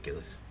being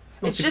ridiculous.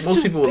 It's just most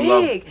too people would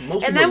big.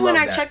 most And people then when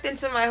love I that. checked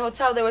into my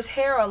hotel, there was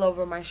hair all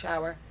over my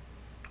shower.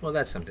 Well,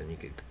 that's something you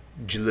could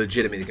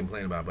legitimately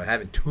complain about, but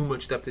having too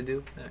much stuff to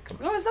do, come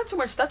on. No, it's not too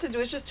much stuff to do.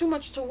 It's just too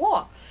much to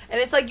walk.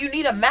 And it's like you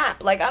need a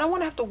map. Like, I don't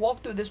want to have to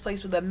walk through this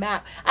place with a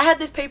map. I had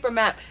this paper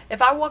map.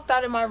 If I walked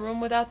out of my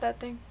room without that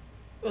thing,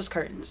 it was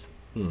curtains.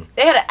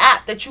 They had an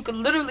app that you could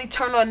literally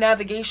turn on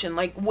navigation,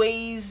 like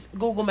Waze,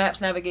 Google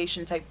Maps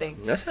navigation type thing.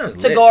 That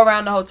sounds to lit. go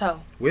around the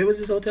hotel. Where was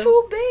this hotel? It's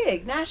too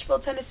big. Nashville,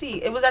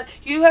 Tennessee. It was at,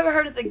 you ever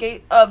heard of the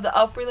gate of the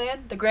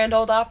Opryland? The Grand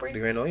Ole Opry? The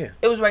Grand Ole, yeah.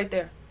 It was right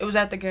there. It was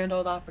at the Grand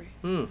Ole Opry.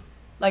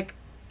 Like,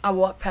 I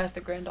walked past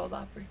the Grand Ole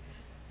Opry.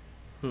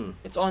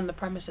 It's on the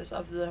premises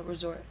of the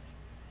resort.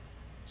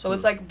 So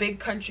it's like big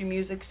country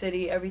music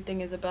city.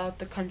 Everything is about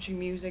the country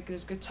music.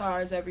 There's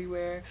guitars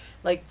everywhere.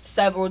 Like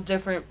several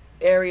different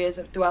areas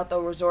throughout the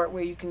resort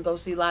where you can go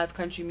see live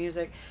country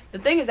music. The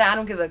thing is that I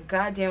don't give a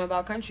goddamn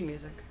about country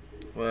music.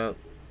 Well,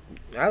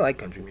 I like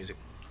country music.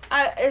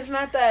 It's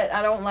not that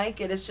I don't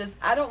like it. It's just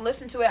I don't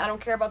listen to it. I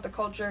don't care about the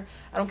culture.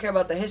 I don't care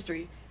about the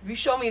history. If you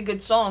show me a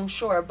good song,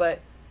 sure,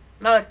 but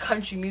I'm not a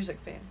country music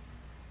fan.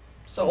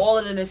 So all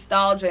of the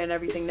nostalgia and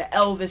everything, the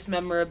Elvis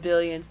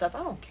memorabilia and stuff,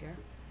 I don't care.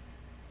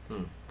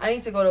 I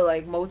need to go to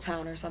like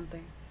Motown or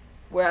something,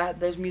 where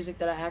there's music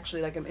that I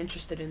actually like. I'm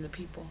interested in the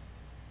people.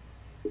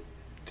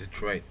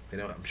 Detroit.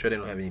 I'm sure they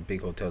don't have any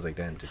big hotels like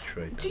that in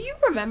Detroit. Do you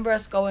remember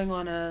us going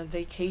on a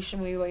vacation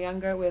when we were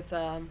younger with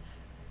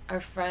our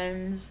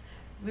friends?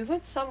 We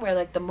went somewhere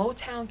like the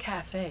Motown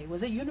Cafe.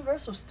 Was it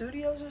Universal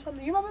Studios or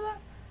something? You remember that?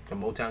 The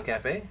Motown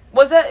Cafe?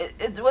 Was that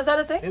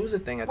a thing? It was a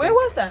thing. Where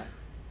was that?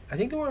 I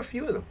think there were a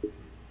few of them.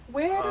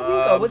 Where did we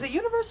go? Was it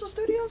Universal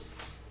Studios?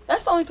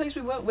 That's the only place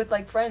we went with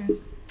like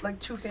friends, like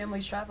two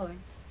families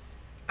traveling.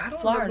 I don't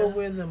Florida. remember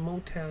where the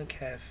Motown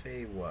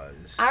Cafe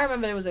was. I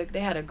remember they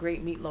had a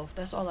great meatloaf.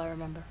 That's all I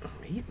remember.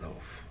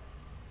 Meatloaf.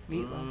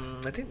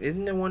 Meatloaf. I think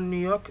isn't there one in New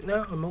York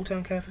now? A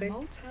Motown Cafe.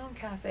 Motown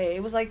Cafe.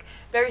 It was like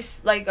very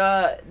like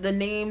the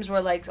names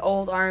were like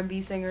old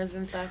R&B singers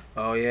and stuff.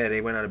 Oh yeah, they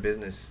went out of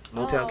business.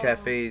 Motown Oh.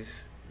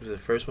 Cafes was the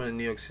first one in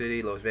New York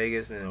City, Las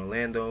Vegas, and then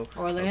Orlando.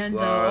 Orlando.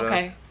 Florida.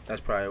 Okay.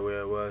 That's probably where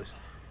it was.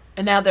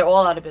 And now they're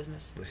all out of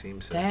business. It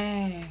seems so.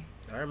 Dang.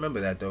 I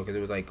remember that though, because it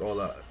was like all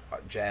the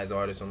jazz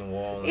artists on the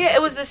wall. Yeah,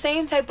 it was the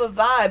same type of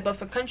vibe, but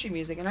for country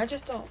music, and I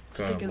just don't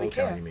particularly Motown,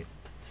 care. you mean?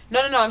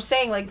 No. I'm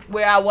saying like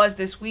where I was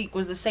this week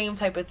was the same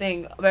type of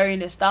thing, very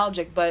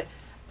nostalgic, but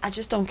I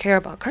just don't care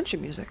about country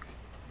music.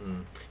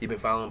 You been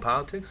following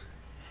politics?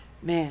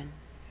 Man.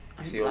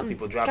 You see all the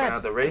people dropping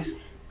out the race?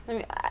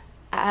 I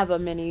have a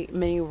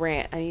mini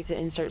rant. I need to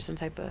insert some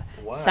type of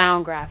Why?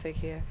 sound graphic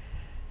here.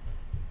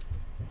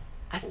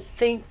 I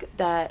think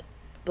that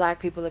black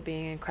people are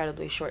being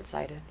incredibly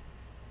short-sighted.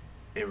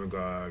 In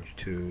regards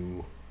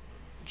to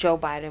Joe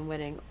Biden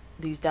winning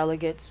these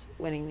delegates,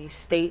 winning these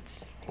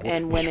states,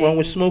 and what's winning. wrong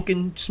with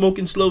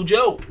smoking slow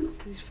Joe?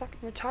 He's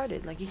fucking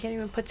retarded. Like, he can't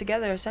even put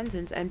together a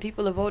sentence, and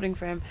people are voting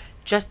for him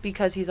just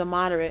because he's a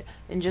moderate,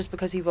 and just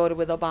because he voted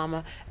with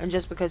Obama, and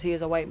just because he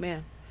is a white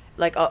man.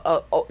 Like,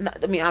 I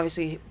mean,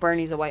 obviously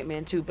Bernie's a white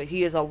man too, but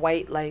he is a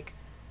white, like,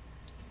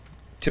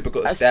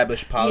 Typical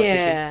established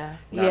politician.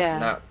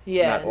 Yeah,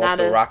 Not off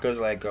the rockers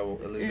like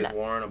Elizabeth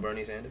Warren or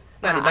Bernie Sanders.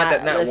 Not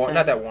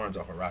that Warren's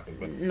off a rocker,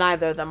 but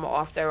neither of them are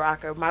off their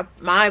rocker.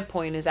 My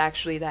point is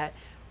actually that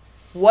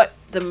what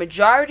the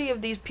majority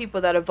of these people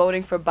that are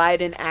voting for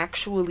Biden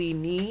actually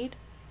need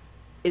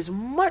is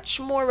much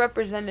more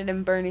represented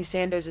in Bernie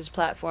Sanders'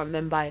 platform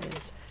than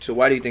Biden's. So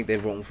why do you think they're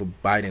voting for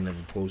Biden as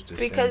opposed to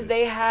Because Sanders?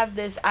 they have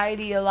this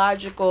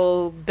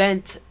ideological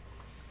bent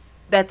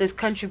that this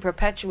country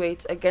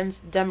perpetuates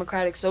against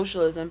democratic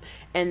socialism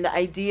and the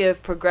idea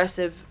of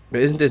progressive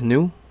But isn't this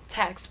new?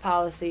 tax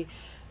policy.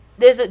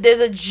 There's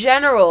a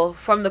general,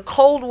 from the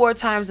Cold War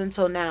times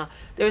until now,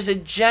 there's a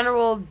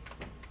general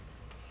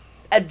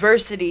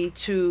adversity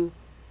to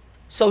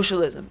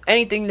socialism.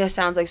 Anything that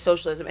sounds like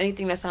socialism,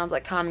 anything that sounds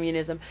like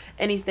communism,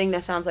 anything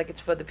that sounds like it's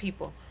for the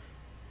people.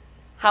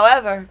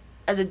 However,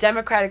 as a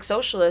democratic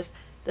socialist,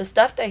 the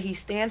stuff that he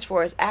stands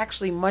for is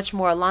actually much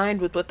more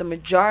aligned with what the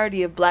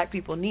majority of black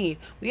people need.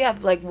 We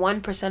have like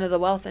 1% of the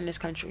wealth in this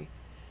country.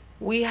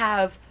 We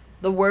have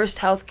the worst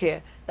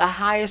healthcare, the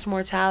highest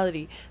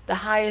mortality, the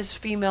highest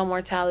female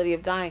mortality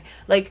of dying.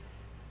 Like,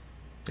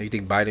 You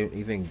think Biden?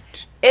 You think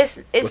it's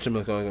what's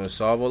going to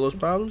solve all those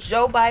problems?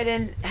 Joe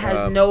Biden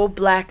has no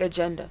black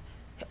agenda.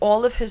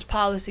 All of his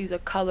policies are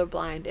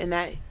colorblind, and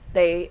that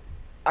they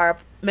are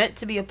meant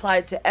to be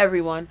applied to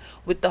everyone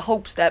with the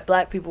hopes that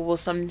black people will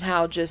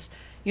somehow just,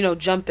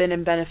 jump in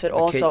and benefit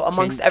also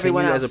amongst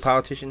everyone else. Can you, as a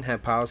politician,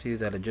 have policies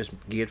that are just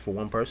geared for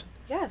one person?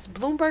 Yes.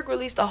 Bloomberg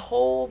released a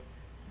whole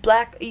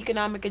black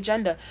economic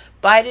agenda.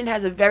 Biden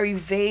has a very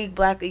vague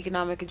black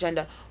economic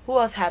agenda. Who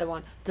else had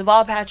one?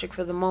 Deval Patrick,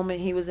 for the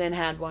moment he was in,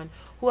 had one.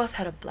 Who else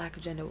had a black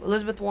agenda?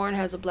 Elizabeth Warren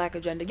has a black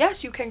agenda.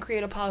 Yes, you can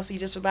create a policy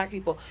just for black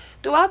people.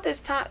 Throughout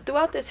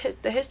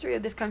the history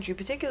of this country,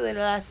 particularly the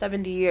last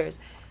 70 years,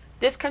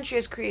 this country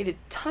has created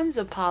tons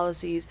of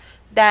policies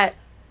that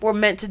were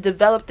meant to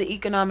develop the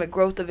economic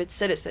growth of its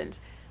citizens.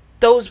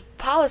 Those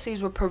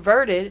policies were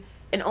perverted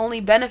and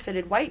only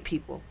benefited white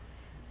people.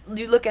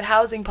 You look at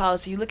housing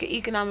policy, you look at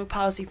economic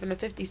policy from the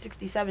 50s,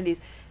 60s,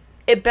 70s.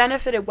 It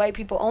benefited white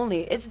people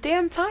only. It's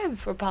damn time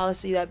for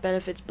policy that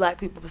benefits black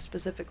people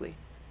specifically.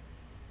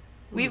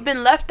 We've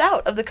been left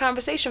out of the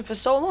conversation for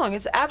so long.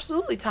 It's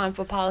absolutely time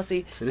for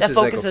policy that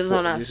focuses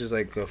on us. This is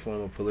like a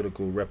form of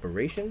political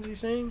reparations, you're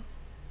saying?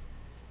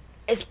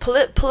 It's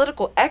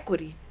political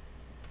equity.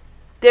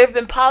 There have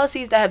been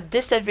policies that have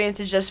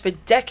disadvantaged us for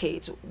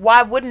decades.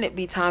 Why wouldn't it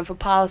be time for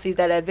policies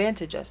that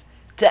advantage us,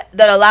 that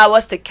allow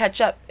us to catch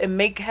up and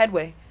make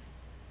headway?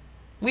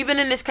 We've been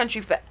in this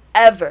country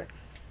forever.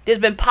 There's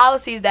been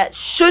policies that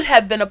should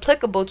have been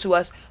applicable to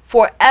us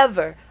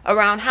forever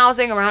around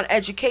housing, around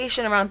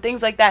education, around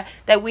things like that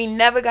we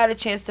never got a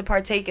chance to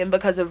partake in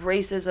because of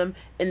racism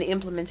in the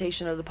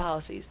implementation of the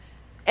policies.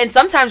 And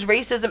sometimes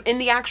racism in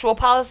the actual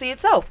policy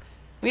itself.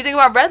 When you think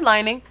about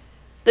redlining,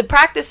 the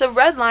practice of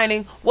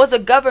redlining was a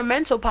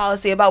governmental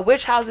policy about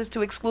which houses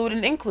to exclude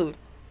and include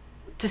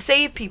to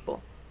save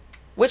people.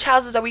 Which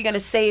houses are we going to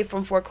save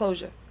from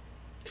foreclosure?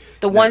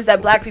 The ones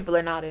that black people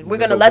are not in. We're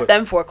going to let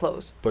them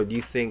foreclose. But do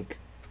you think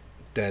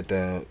that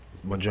the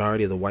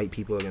majority of the white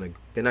people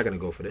they're not gonna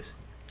go for this?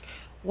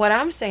 What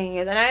I'm saying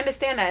is, and I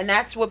understand that, and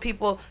that's why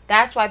people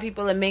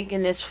are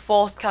making this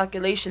false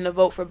calculation to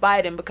vote for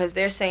Biden, because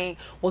they're saying,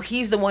 well,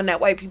 he's the one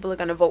that white people are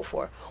gonna vote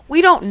for.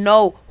 We don't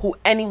know who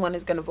anyone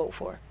is gonna vote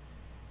for.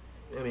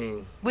 I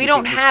mean,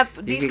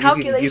 these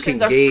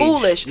calculations are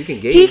foolish.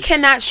 He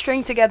cannot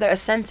string together a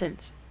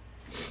sentence.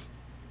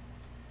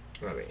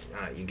 I mean,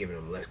 you're giving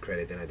him less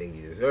credit than I think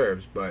he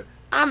deserves, but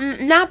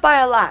not by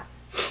a lot.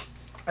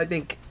 I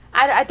think.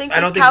 I think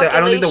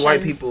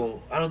white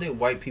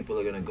people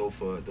are gonna go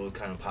for those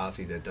kind of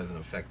policies that doesn't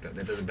affect them.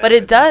 That doesn't. But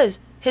it does.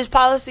 His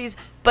policies,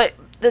 but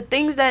the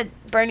things that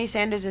Bernie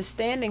Sanders is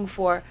standing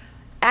for,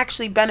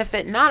 actually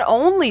benefit not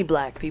only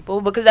black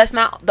people, because that's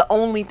not the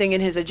only thing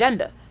in his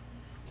agenda.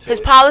 So his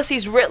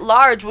policies writ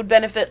large would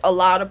benefit a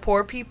lot of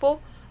poor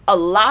people, a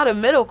lot of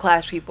middle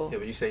class people. Yeah,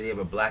 but you say they have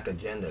a black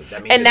agenda.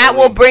 That means and that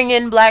will bring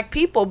in black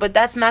people, but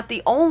that's not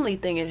the only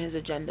thing in his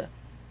agenda.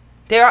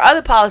 There are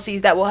other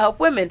policies that will help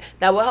women,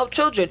 that will help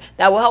children,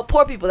 that will help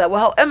poor people, that will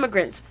help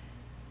immigrants.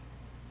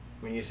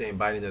 When you're saying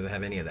Biden doesn't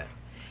have any of that?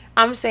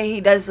 I'm saying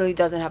he really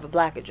doesn't have a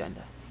black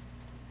agenda.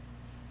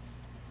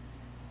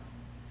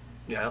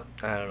 Yeah,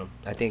 I don't know.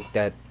 I think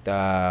that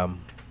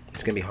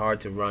it's gonna be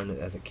hard to run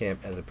as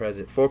a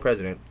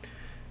president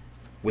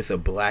with a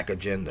black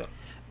agenda.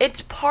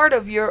 It's part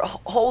of your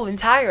whole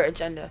entire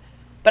agenda.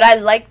 But I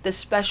like the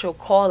special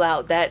call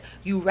out that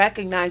you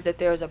recognize that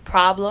there's a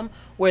problem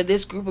where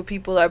this group of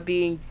people are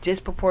being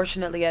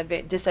disproportionately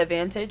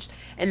disadvantaged,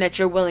 and that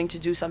you're willing to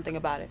do something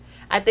about it.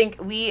 I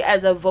think we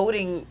as a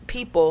voting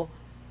people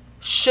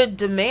should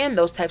demand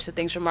those types of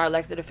things from our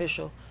elected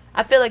official.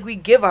 I feel like we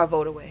give our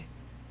vote away.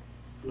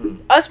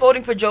 Us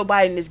voting for Joe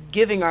Biden is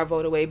giving our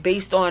vote away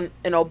based on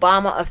an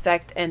Obama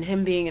effect and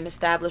him being an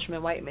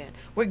establishment white man.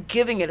 We're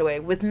giving it away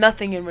with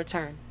nothing in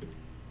return.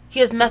 He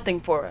has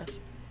nothing for us.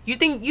 You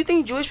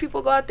think Jewish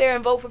people go out there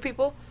and vote for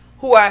people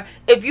who are,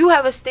 if you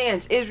have a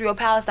stance, Israel,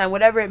 Palestine,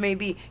 whatever it may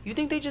be, you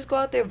think they just go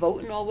out there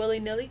voting all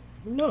willy-nilly?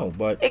 No,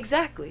 but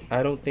exactly.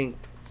 I don't think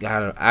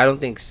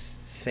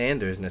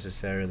Sanders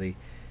necessarily.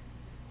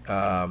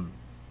 I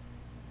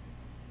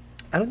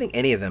don't think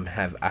any of them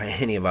have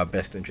any of our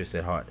best interests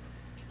at heart.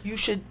 You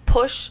should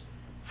push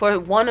for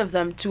one of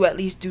them to at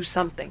least do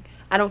something.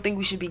 I don't think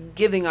we should be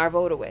giving our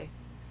vote away.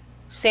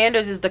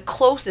 Sanders is the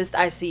closest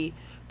I see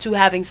to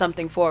having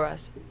something for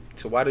us.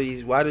 So why do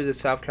people in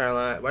South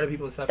Carolina?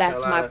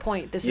 That's my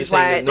point. This is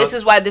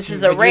why this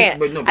is a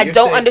rant. I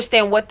don't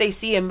understand what they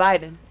see in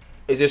Biden.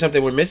 Is there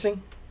something we're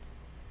missing?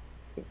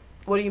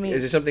 What do you mean?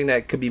 Is there something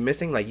that could be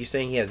missing? Like you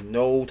saying he has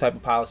no type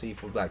of policy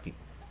for black people?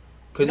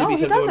 Could there be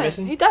something we're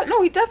missing? He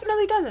definitely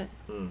doesn't.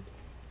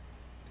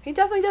 He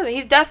definitely doesn't.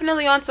 He's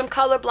definitely on some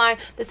colorblind.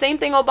 The same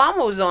thing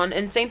Obama was on,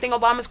 and same thing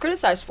Obama's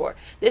criticized for.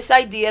 This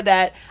idea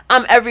that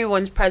I'm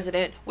everyone's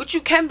president, which you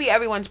can be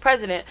everyone's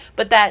president,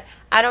 but that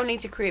I don't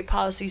need to create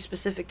policy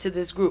specific to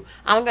this group.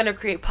 I'm going to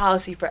create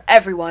policy for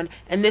everyone,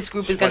 and this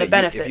group is going to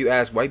benefit. If you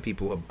ask white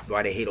people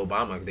why they hate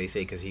Obama, they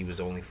say because he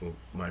was only for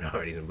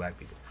minorities and black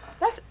people.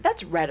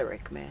 That's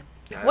rhetoric, man.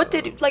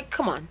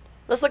 Come on.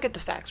 Let's look at the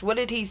facts. What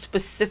did he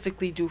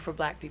specifically do for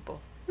black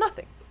people?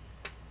 Nothing.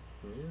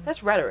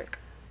 That's rhetoric.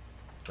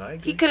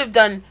 He could have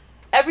done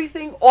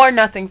everything or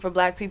nothing for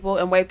black people,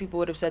 and white people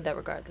would have said that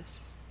regardless.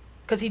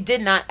 Because he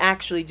did not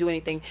actually do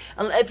anything.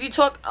 If you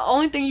talk, the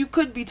only thing you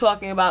could be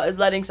talking about is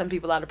letting some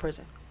people out of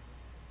prison.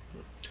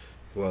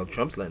 Well,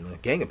 Trump's letting a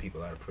gang of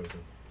people out of prison,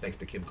 thanks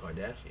to Kim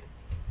Kardashian.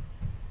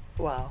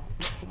 Wow.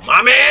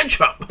 My man,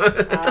 Trump.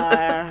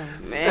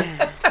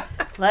 Man.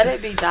 Let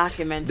it be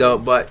documented. No,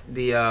 but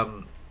the,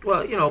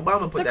 well, you know,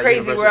 Obama put that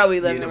crazy world we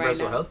live in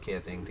universal right now.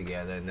 healthcare thing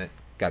together, and that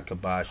got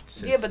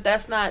kiboshed. Yeah, but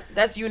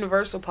that's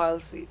universal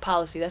policy.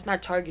 That's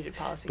not targeted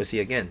policy. But see,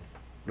 again,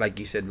 like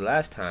you said the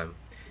last time,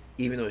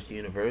 even though it's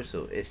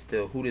universal, it's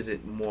still, who does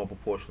it more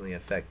proportionally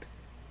affect?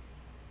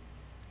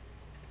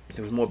 It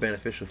was more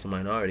beneficial for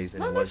minorities than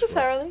Not it was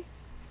necessarily.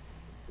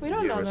 We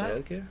don't know universal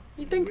that. healthcare?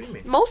 You think What do you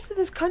mean? most of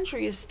this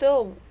country is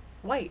still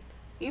white,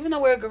 even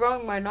though we're a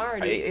growing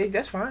minority.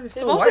 That's fine. It's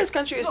still Most white. of this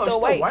country is No,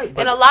 still it's white,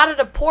 but, and a lot of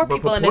the poor but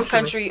people in this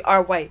proportionally- country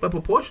are white. But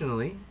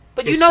proportionally,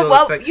 But it you know, still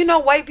well, affects- you know,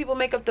 white people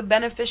make up the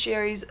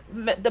beneficiaries,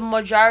 the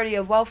majority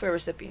of welfare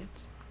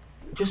recipients.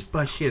 just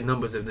by sheer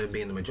numbers of them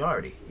being the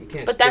majority, you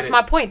can't. But that's split my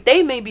it. point.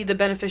 They may be the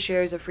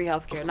beneficiaries of free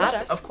healthcare, Of not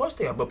course- us. Of course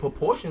they are, but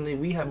proportionally,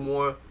 we have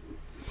more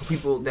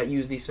people that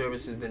use these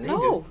services than they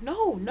do.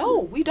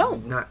 No, we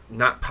don't.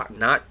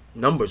 Not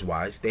numbers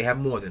wise, they have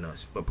more than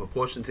us, but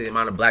proportion to the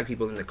amount of black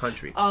people in the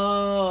country.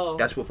 Oh,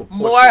 That's what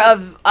proportion. more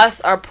of us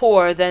are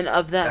poor than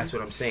of them. That's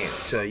what I'm saying.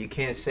 So you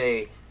can't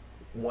say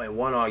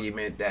one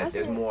argument that That's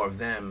there's right. more of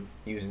them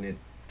using it.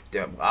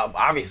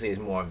 Obviously, there's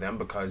more of them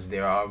because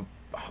there are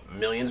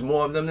millions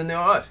more of them than there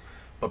are us.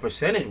 But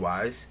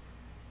percentage-wise,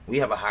 we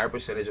have a higher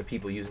percentage of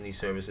people using these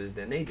services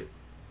than they do,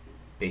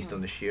 based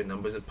on the sheer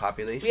numbers of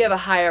population. We have a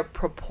higher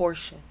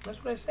proportion.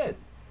 That's what I said.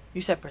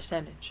 You said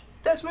percentage.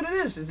 That's what it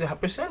is. It's a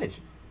percentage.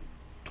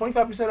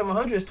 25% of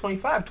 100 is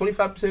 25.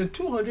 25% of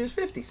 200 is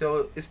 50.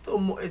 So it's still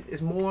more.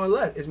 It's more or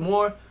less. It's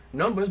more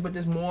numbers, but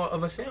there's more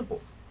of a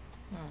sample.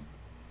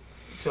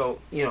 So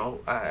you know,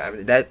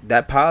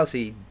 that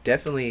policy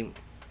definitely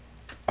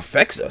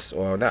affects us,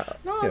 or not.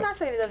 No, I'm not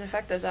saying it doesn't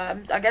affect us.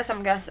 I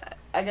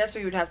guess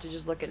we would have to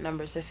just look at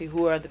numbers to see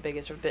who are the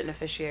biggest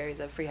beneficiaries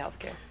of free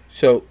healthcare.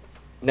 So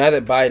now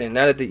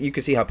that you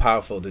can see how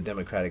powerful the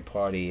Democratic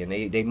Party, and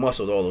they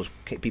muscled all those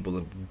people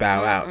to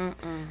bow out.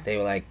 They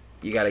were like,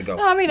 "You gotta go."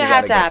 No, I mean You it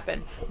had gotta to go.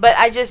 happen, but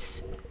I just,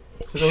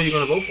 So who are you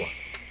gonna vote for?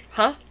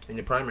 huh? In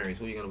your primaries,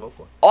 who are you gonna vote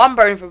for? Oh, I'm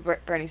burning for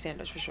Bernie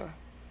Sanders for sure.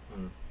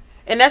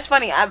 And that's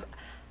funny.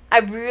 I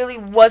really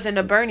wasn't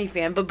a Bernie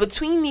fan, but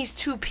between these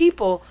two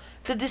people,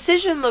 the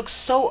decision looks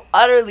so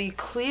utterly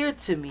clear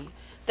to me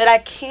that I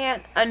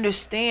can't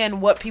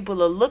understand what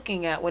people are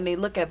looking at when they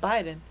look at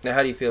Biden. Now,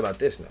 how do you feel about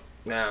this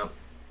now?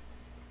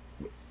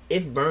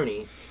 If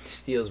Bernie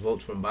steals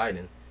votes from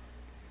Biden,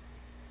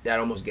 that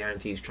almost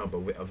guarantees Trump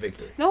a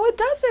victory. No, it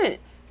doesn't.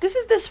 This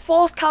is this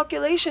false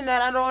calculation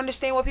that I don't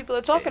understand what people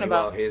are talking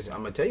about. Well,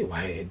 I'm gonna tell you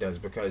why it does.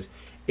 Because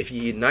if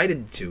you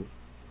united the two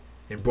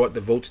and brought the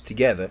votes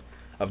together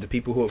of the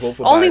people who vote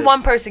for Only Biden,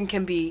 one person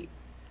can be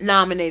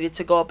nominated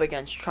to go up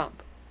against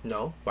Trump.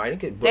 No, Biden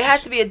could. There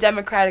has to be a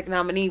Democratic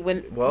nominee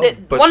when Well,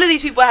 but- one of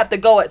these people have to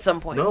go at some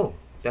point. No,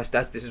 this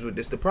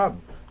is the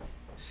problem.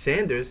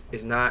 Sanders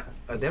is not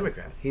a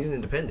Democrat. He's an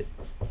independent.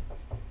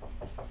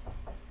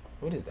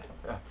 What is that?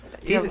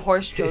 You have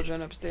horse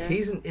children upstairs.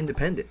 He's an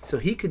independent, so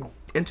he could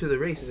enter the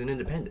race as an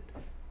independent,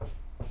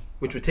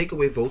 which would take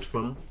away votes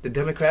from the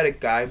Democratic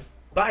guy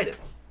Biden,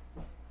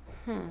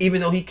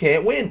 even though he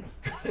can't win.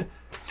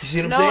 You see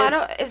what I'm No, saying? I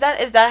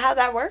don't. Is that how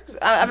that works?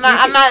 I'm You not. can-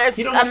 I'm not as.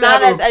 you don't have I'm to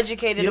not have as a-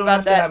 educated you don't about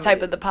have to that have-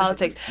 type of the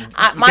politics. You My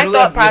can only thought you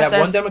have one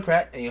process.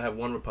 Democrat and you have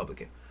one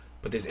Republican,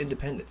 but there's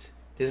independents.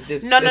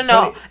 There's No.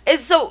 plenty-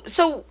 It's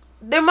so.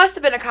 There must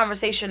have been a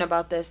conversation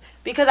about this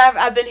because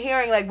I've been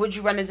hearing like, would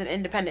you run as an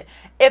independent?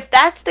 If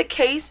that's the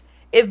case,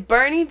 if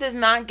Bernie does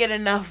not get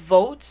enough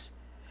votes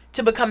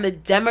to become the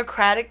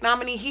Democratic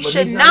nominee, he But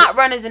should he's not not-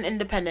 run as an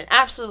independent.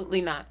 Absolutely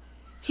not.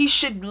 He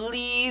should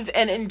leave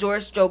and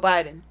endorse Joe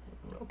Biden.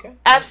 Okay.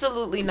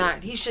 Absolutely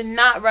not. He should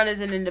not run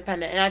as an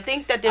independent. And I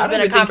think that there's I don't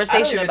been a even think- I don't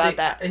conversation even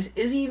about think- that.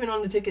 Is he even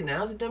on the ticket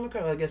now as a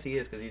Democrat? Well, I guess he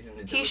is because he's in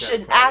the He Democratic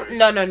should.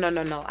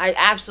 primaries. No. I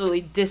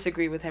absolutely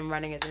disagree with him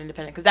running as an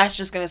independent because that's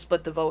just going to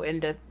split the vote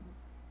into,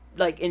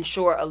 like,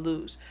 ensure a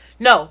lose.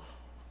 No.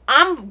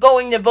 I'm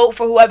going to vote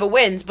for whoever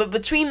wins. But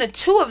between the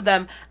two of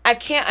them, I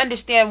can't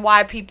understand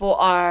why people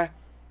are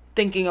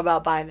thinking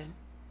about Biden.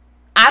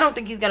 I don't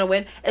think he's going to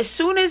win. As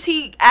soon as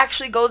he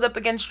actually goes up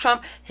against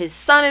Trump, his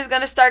son is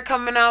going to start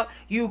coming out.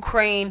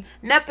 Ukraine.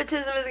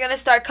 Nepotism is going to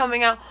start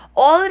coming out.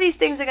 All of these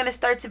things are going to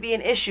start to be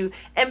an issue.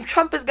 And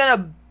Trump is going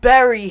to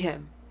bury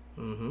him.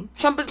 Mm-hmm.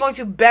 Trump is going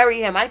to bury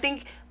him. I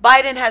think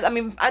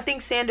I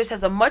think Sanders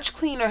has a much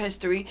cleaner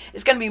history.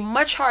 It's going to be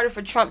much harder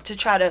for Trump to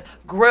try to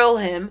grill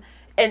him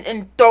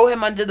and throw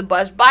him under the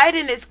bus.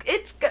 Biden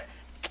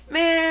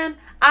man,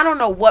 I don't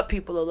know what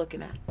people are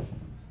looking at.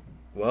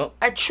 Well,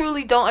 I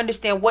truly don't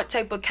understand what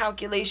type of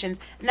calculations.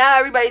 Now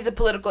everybody's a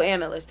political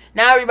analyst.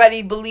 Now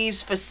everybody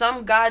believes for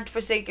some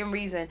godforsaken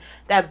reason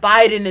that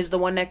Biden is the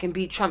one that can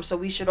beat Trump, so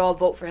we should all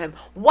vote for him.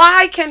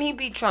 Why can he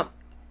beat Trump?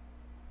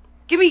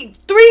 Give me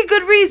 3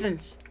 good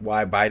reasons.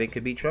 why Biden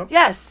could beat Trump?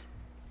 Yes.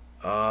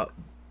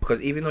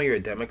 Because even though you're a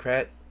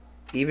Democrat,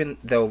 even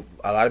though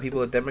a lot of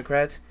people are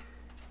Democrats,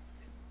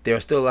 there are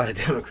still a lot of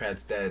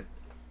Democrats that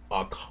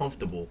are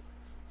comfortable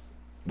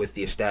with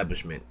the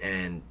establishment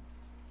and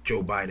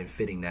Joe Biden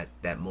fitting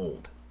that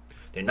mold.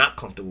 They're not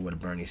comfortable with a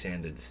Bernie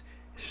Sanders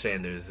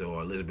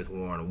or Elizabeth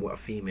Warren, or a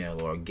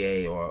female or a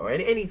gay or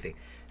anything.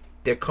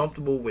 They're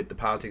comfortable with the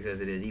politics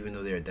as it is, even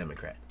though they're a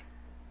Democrat.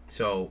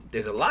 So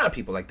there's a lot of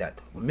people like that.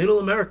 Middle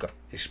America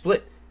is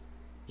split.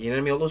 You know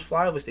what I mean? All those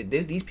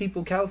flyovers. These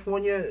people,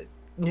 California,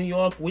 New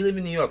York. We live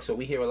in New York, so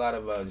we hear a lot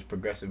of this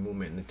progressive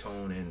movement in the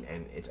tone,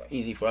 and it's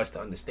easy for us to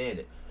understand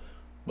it.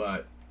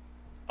 But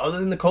other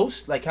than the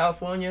coast, like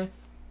California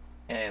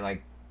and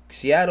like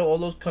Seattle, all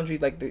those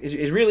countries, like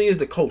it really is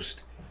the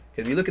coast.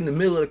 Because if you look in the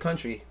middle of the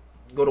country,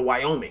 you go to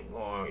Wyoming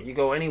or you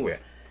go anywhere.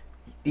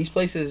 These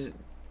places,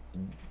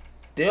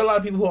 there are a lot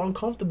of people who are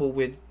uncomfortable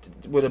with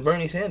a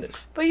Bernie Sanders.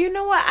 But you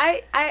know what?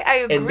 I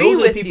agree with you. And those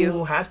are the people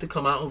who have to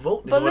come out and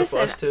vote. But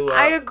listen,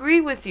 I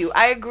agree with you.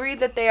 I agree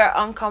that they are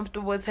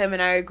uncomfortable with him,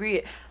 and I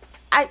agree.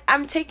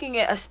 I'm taking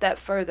it a step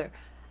further.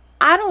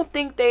 I don't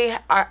think they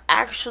are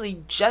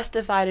actually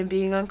justified in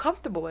being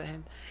uncomfortable with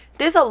him.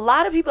 There's a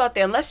lot of people out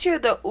there, unless you're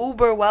the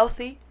uber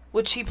wealthy,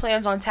 which he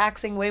plans on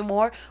taxing way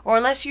more, or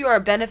unless you are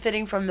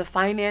benefiting from the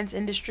finance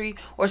industry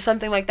or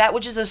something like that,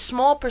 which is a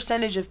small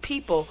percentage of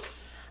people.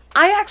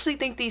 I actually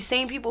think these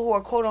same people who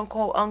are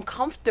quote-unquote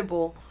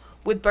uncomfortable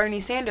with Bernie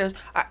Sanders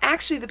are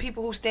actually the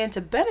people who stand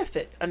to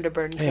benefit under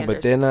Bernie Sanders.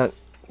 But they're not.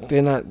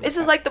 This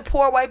is like the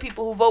poor white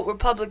people who vote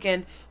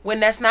Republican when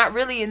that's not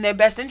really in their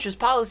best interest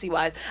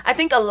policy-wise. I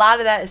think a lot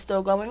of that is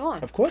still going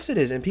on. Of course it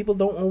is, and people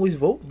don't always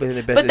vote in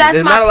their best interest. But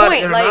that's my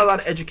point. There's not a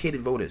lot of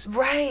educated voters.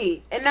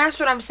 Right, and that's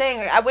what I'm saying.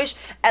 Like, I wish,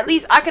 at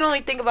least, I can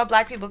only think about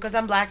black people because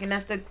I'm black, and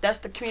that's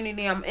the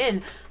community I'm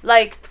in.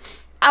 Like,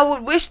 I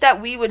would wish that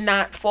we would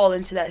not fall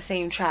into that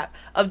same trap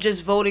of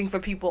just voting for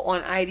people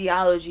on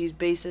ideologies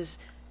basis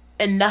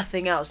and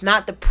nothing else.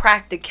 Not the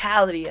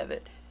practicality of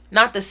it.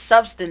 Not the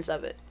substance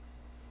of it.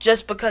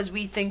 Just because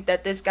we think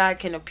that this guy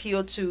can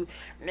appeal to...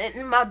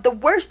 The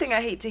worst thing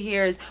I hate to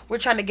hear is we're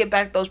trying to get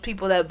back those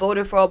people that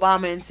voted for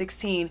Obama in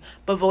 2016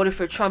 but voted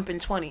for Trump in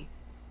 2020.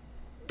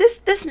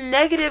 This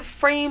negative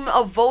frame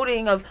of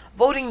voting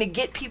to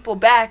get people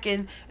back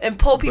and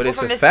pull people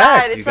from the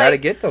side. It's you gotta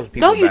get those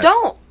people back. No, you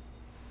don't.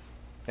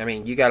 I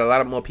mean, you got a lot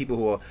of more people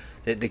who are...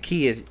 The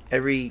key is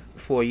every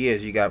 4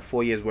 years, you got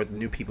 4 years worth of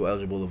new people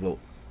eligible to vote.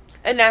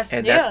 And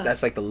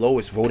that's like the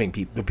lowest voting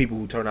people, the people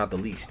who turn out the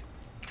least.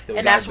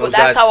 That's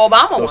how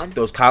Obama won.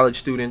 Those college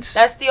students.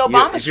 That's the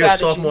Obama strategy. If you're a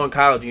sophomore in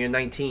college and you're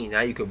 19,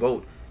 now you can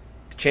vote.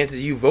 The chances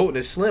of you voting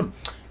is slim.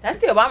 That's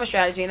the Obama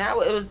strategy, and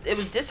it was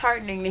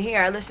disheartening to hear.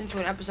 I listened to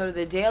an episode of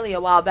The Daily a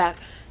while back.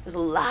 There's a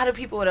lot of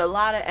people with a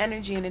lot of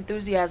energy and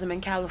enthusiasm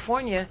in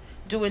California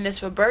doing this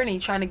for Bernie,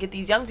 trying to get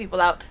these young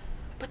people out.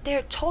 But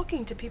they're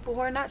talking to people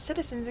who are not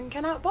citizens and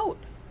cannot vote.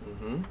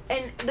 Mm-hmm.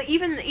 And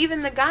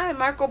even the guy,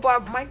 Michael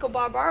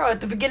Barbaro,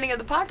 at the beginning of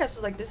the podcast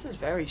was like, this is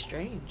very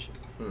strange.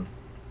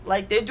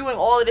 Like, they're doing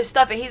all of this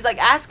stuff, and he's, like,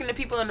 asking the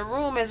people in the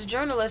room as a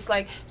journalist,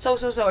 like, so,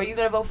 are you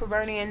going to vote for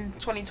Bernie in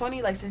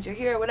 2020, like, since you're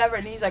here or whatever?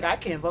 And he's like, I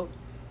can't vote.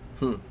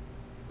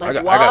 Like,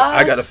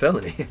 I got a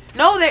felony.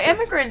 No, they're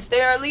immigrants.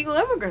 They are illegal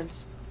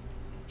immigrants.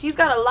 He's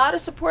got a lot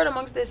of support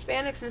amongst the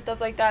Hispanics and stuff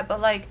like that,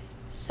 but, like,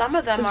 some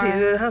of them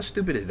are... How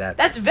stupid is that?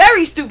 That's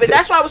very stupid.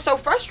 That's why I was so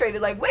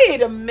frustrated. Like,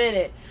 wait a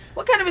minute.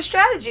 What kind of a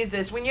strategy is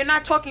this when you're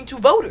not talking to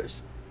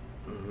voters?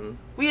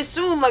 We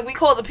assume, like, we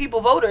call the people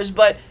voters,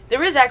 but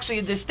there is actually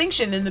a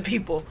distinction in the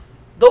people.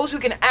 Those who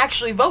can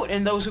actually vote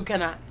and those who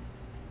cannot.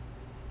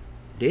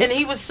 Yeah. And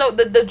he was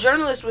the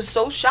journalist was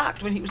so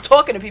shocked when he was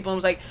talking to people and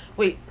was like,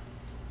 wait,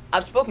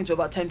 I've spoken to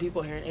about 10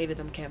 people here and 8 of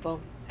them can't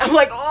vote. I'm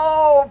like,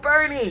 oh,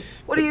 Bernie,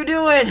 what are you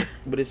doing?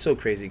 But it's so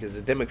crazy because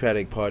the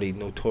Democratic Party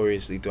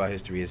notoriously throughout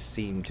history has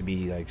seemed to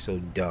be, like, so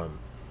dumb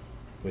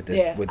with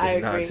the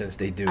nonsense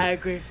they do. I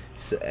agree.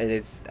 So, and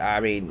it's, I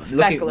mean,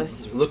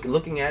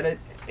 looking at it,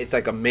 it's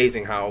like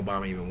amazing how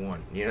Obama even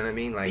won. You know what I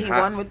mean? Like, he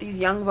won with these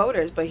young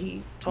voters, but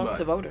he talked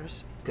to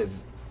voters.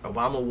 Because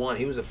Obama won.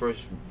 He was the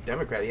first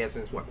Democrat he had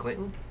since what,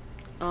 Clinton?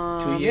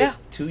 2 years. Yeah.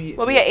 2 years.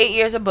 Well, we had 8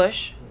 years of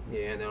Bush.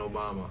 Yeah, and then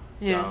Obama.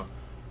 Yeah.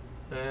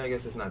 So, I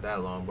guess it's not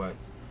that long, but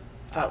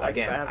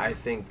again, forever. I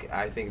think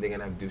they're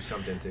gonna have to do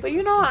something to. But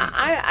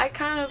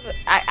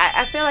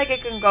I feel like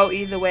it can go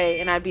either way,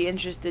 and I'd be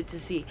interested to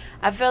see.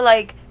 I feel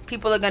like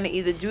people are gonna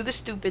either do the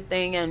stupid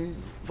thing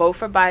and vote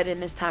for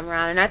Biden this time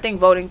around, and I think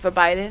voting for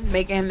Biden,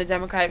 making him the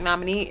Democratic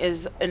nominee,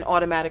 is an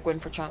automatic win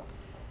for Trump.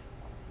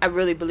 I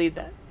really believe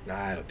that. Nah,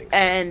 I don't think so.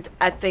 And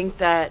I think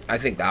that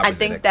the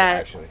opposite.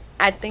 Actually,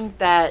 I think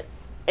that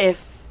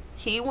if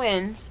he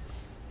wins,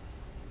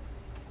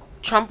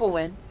 Trump will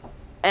win,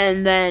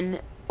 and then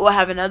we'll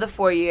have another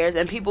 4 years,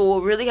 and people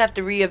will really have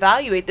to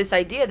reevaluate this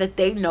idea that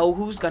they know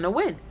who's going to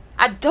win.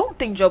 I don't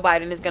think Joe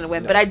Biden is going to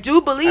win, but I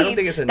do believe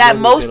that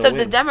most of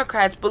the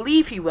Democrats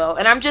believe he will.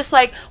 And I'm just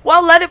like,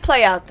 well, let it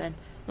play out then.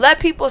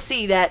 Let people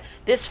see that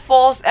this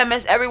false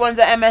everyone's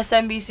an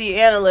MSNBC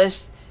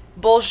analyst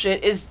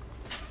bullshit is,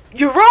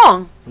 you're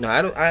wrong. No,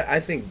 I don't. I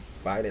think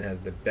Biden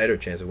has the better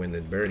chance of winning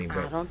than Bernie.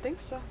 But I don't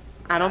think so.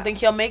 I don't think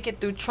he'll make it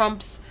through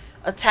Trump's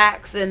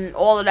attacks and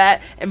all of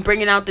that and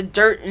bringing out the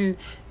dirt and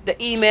the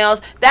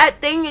emails. That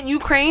thing in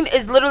Ukraine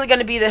is literally going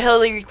to be the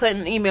Hillary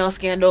Clinton email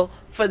scandal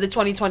for the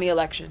 2020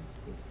 election.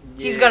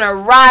 Yeah. He's going to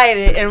ride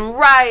it and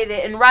ride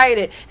it and ride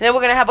it. And then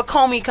we're going to have a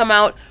Comey come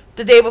out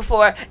the day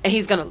before and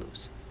he's going to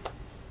lose.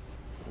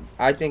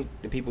 I think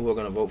the people who are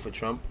going to vote for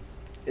Trump,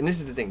 and this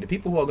is the thing, the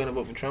people who are going to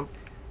vote for Trump,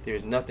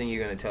 there's nothing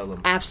you're going to tell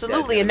them.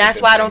 Absolutely, and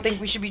that's why I don't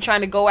think we should be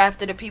trying to go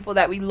after the people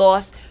that we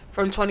lost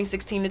from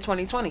 2016 to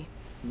 2020.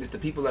 It's the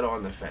people that are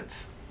on the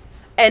fence.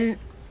 And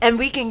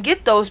we can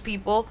get those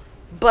people,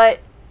 but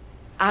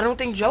I don't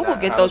think Joe will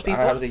get those people.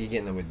 I don't think you're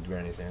getting them with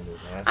Bernie Sanders.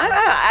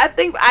 I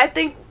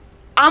think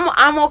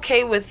I'm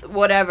okay with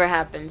whatever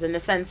happens in the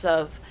sense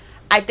of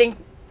I think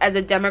as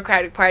a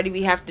Democratic Party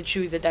we have to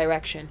choose a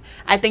direction.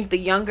 I think the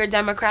younger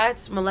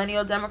Democrats,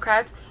 millennial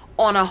Democrats,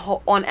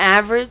 on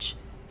average,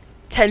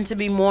 tend to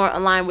be more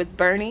aligned with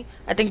Bernie.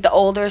 I think the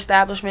older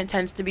establishment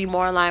tends to be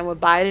more aligned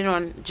with Biden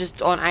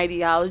on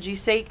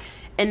ideology's sake.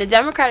 And the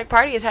Democratic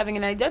Party is having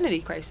an identity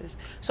crisis.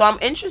 So I'm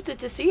interested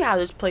to see how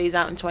this plays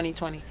out in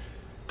 2020.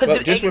 Because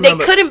they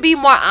couldn't be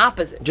more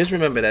opposite. Just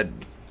remember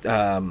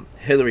that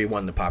Hillary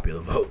won the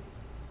popular vote.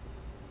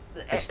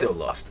 And still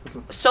lost.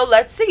 So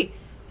let's see.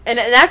 And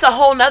that's a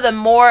whole nother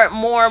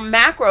more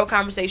macro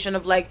conversation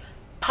of like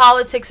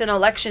politics and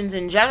elections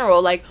in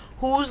general. Like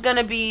who's going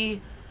to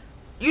be...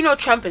 You know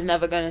Trump is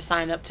never going to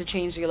sign up to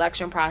change the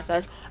election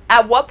process.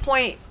 At what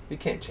point... We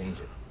can't change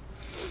it.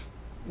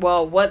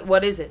 Well,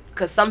 what is it?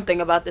 Because something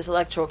about this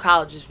electoral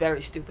college is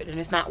very stupid, and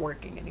it's not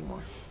working anymore.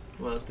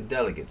 Well, it's the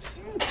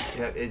delegates.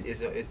 Yeah,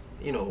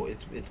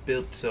 it's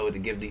built so to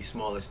give these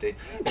smaller states...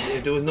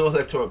 If there was no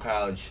electoral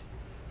college,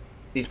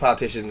 these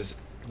politicians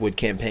would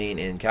campaign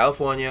in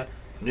California,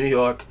 New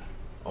York,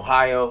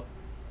 Ohio,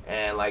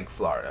 and like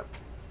Florida.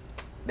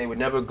 They would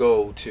never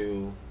go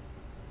to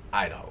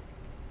Idaho.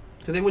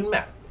 Because they wouldn't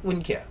matter.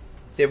 Wouldn't care.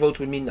 Their votes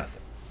would mean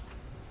nothing.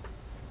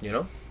 You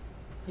know?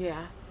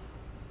 Yeah.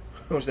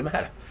 What's the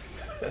matter?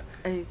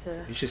 I need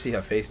to... You should see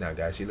her face now,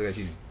 guys. She looks like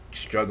she's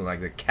struggling like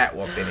the cat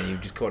walked in and you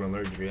just caught an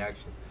allergic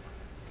reaction.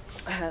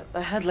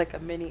 I had like a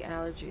mini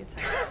allergy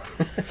attack.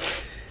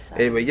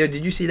 Anyway,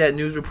 did you see that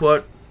news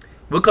report?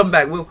 We'll come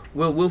back.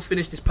 We'll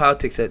finish this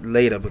politics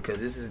later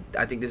because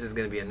I think this is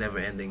going to be a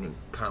never-ending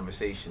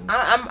conversation.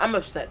 I'm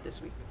upset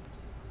this week.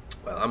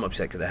 Well, I'm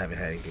upset because I haven't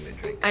had anything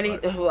to drink.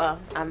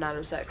 I'm not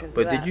upset because.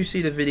 But did you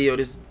see the video of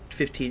this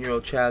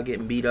 15-year-old child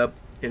getting beat up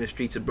in the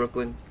streets of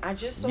Brooklyn? I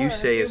just saw You it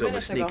say a it's few over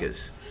minutes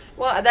sneakers. Ago.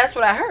 Well, that's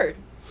what I heard,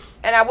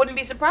 and I wouldn't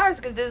be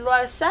surprised because there's a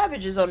lot of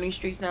savages on these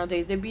streets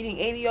nowadays. They're beating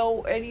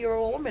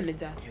 80-year-old women to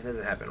death. It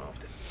doesn't happen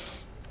often.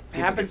 It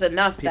happens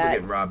enough people that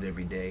get robbed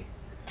every day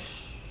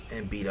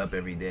and beat up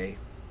every day.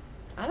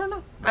 I don't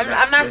know.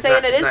 I'm not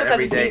saying it is because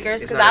of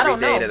sneakers because I don't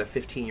know. It's not every day that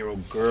a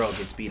 15-year-old girl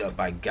gets beat up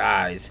by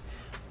guys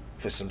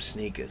for some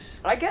sneakers.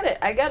 I get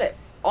it.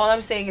 All I'm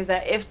saying is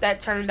that if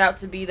that turned out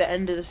to be the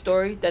end of the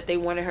story, that they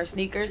wanted her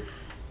sneakers,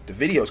 the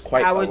video is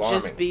quite alarming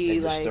just be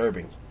and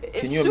disturbing.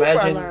 It's Can you super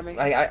imagine? alarming.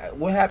 Like,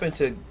 what happened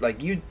to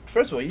you?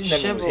 First of all, you never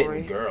Chivalry. was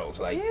hitting girls.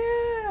 Like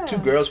yeah. Two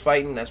girls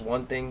fighting, that's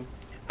one thing.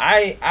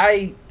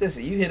 I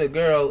listen. You hit a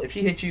girl. If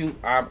she hit you,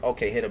 I'm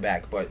okay. Hit her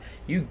back. But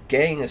you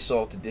gang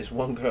assaulted this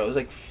one girl. It was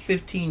like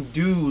 15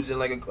 dudes and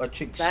like a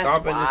chick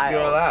stomping this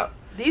girl out.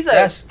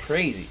 That's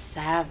crazy.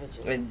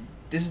 Savages. And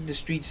this is the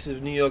streets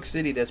of New York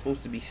City that's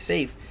supposed to be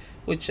safe,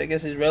 which I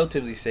guess is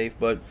relatively safe,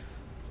 but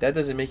that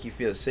doesn't make you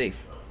feel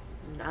safe.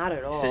 Not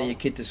at all. Sending your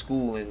kid to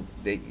school and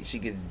she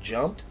gets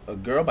jumped, a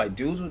girl by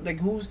dudes. Like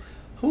who's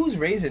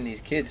raising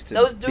these kids to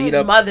those beat dudes'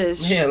 up?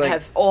 mothers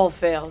have all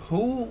failed.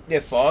 Who,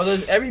 their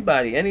fathers,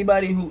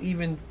 anybody who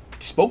even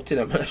spoke to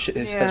them has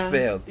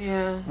failed.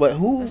 Yeah. But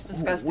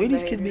where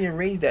these kids being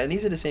raised at? And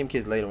these are the same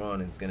kids later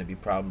on. And it's going to be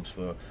problems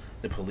for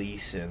the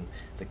police and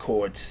the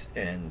courts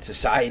and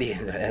society.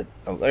 They're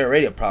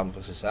already a problem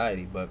for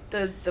society. But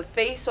the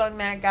face on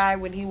that guy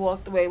when he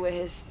walked away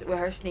with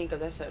her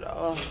sneakers, I said,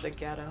 "Oh, the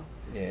ghetto."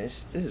 Yeah,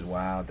 this is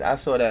wild. I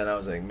saw that and I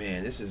was like,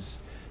 man,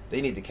 they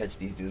need to catch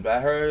these dudes. But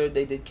I heard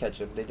they did catch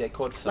them. They did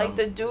caught some. Like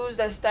the dudes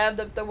that stabbed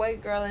up the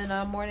white girl in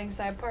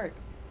Morningside Park.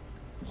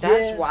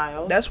 That's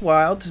wild. That's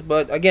wild.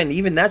 But again,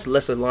 even that's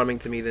less alarming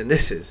to me than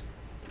this is.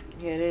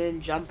 Yeah, they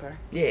didn't jump her.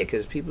 Yeah,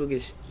 because people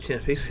get... I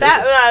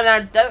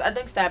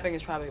think stabbing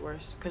is probably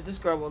worse. Because this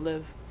girl will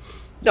live.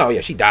 No,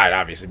 yeah, she died,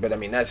 obviously. But, I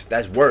mean,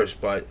 that's worse,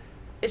 but...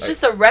 It's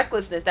just a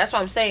recklessness. That's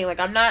what I'm saying.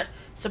 Like, I'm not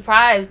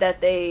surprised that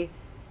they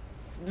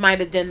might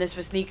have done this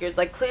for sneakers.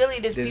 Like, clearly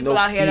there's people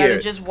out here that are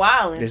just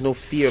wilding. There's no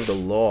fear of the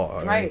law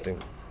or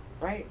anything.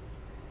 Right.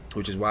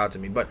 Which is wild to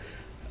me. But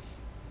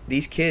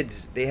these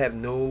kids, they have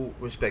no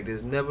respect.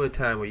 There's never a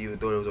time where you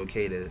thought it was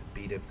okay to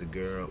beat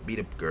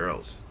up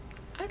girls.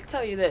 I can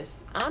tell you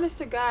this. Honest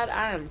to God,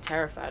 I am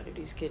terrified of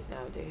these kids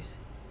nowadays.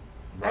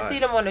 Why? I see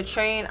them on the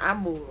train, I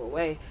move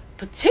away.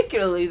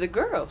 Particularly the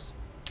girls.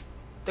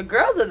 The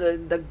girls are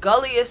the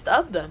gulliest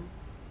of them.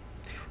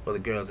 Well, the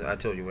girls, I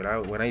told you,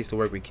 when I used to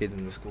work with kids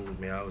in the school with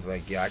me, I was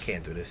like, yeah, I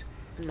can't do this.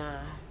 Nah.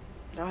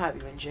 They'll have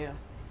you in jail.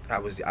 I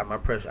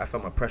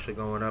felt my pressure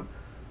going up.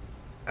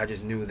 I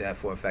just knew that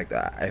for a fact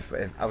that if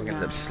I was gonna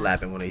end up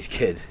slapping one of these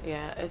kids.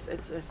 Yeah,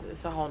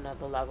 it's a whole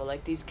nother level.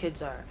 Like, these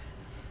kids are,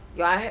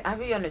 yo, I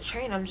be on the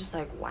train. I'm just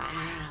like,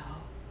 wow,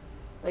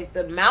 like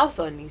the mouth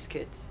on these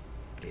kids.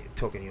 Yeah,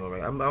 talking to you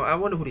already. I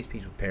wonder who these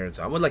people's parents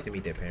are. I would like to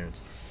meet their parents.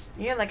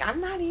 Yeah, like,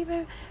 I'm not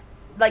even,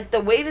 like,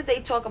 the way that they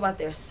talk about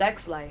their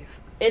sex life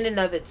in and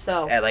of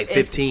itself. At like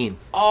 15.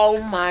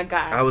 Oh my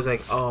God. I was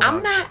like, oh my.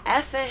 I'm not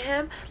effing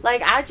him.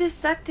 Like, I just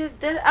sucked his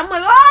dick. I'm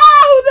like,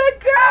 oh,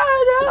 the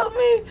God, help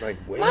me. Like,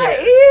 where?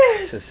 My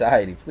ears.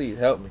 Society, please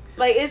help me.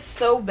 Like, it's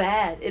so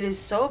bad. It is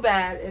so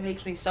bad. It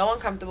makes me so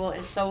uncomfortable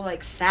and so,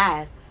 like,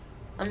 sad.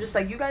 I'm just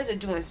like, you guys are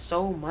doing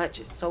so much.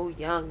 It's so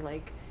young.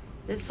 Like,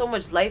 there's so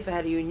much life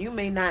ahead of you, and you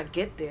may not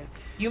get there.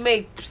 You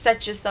may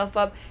set yourself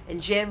up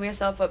and jam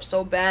yourself up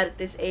so bad at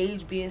this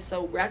age, being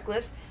so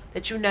reckless,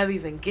 that you never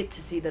even get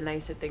to see the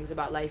nicer things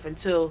about life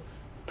until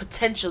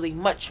potentially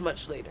much,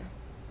 much later.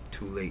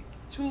 Too late.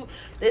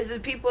 There's the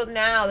people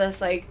now that's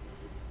like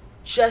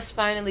just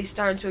finally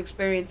starting to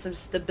experience some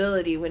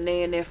stability when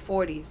they in their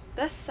 40s.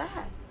 That's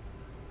sad.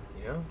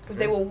 Yeah. Because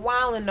they were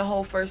wilding the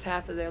whole first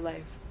half of their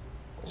life.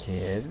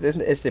 Yeah,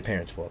 it's their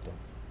parents' fault though.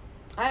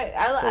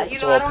 I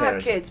don't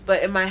have kids,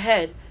 but in my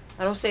head,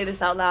 I don't say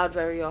this out loud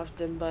very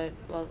often, but,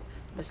 well, I'm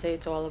going to say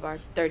it to all of our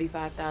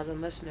 35,000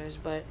 listeners,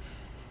 but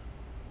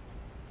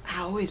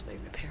I always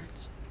blame the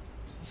parents.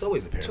 It's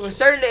always the parents. To a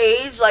certain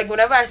age, like,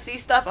 whenever I see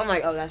stuff, I'm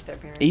like, oh, that's their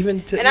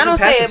parents. And I don't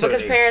say it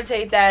because parents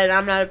hate that, and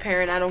I'm not a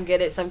parent. I don't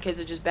get it. Some kids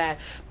are just bad.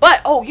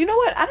 But, oh, you know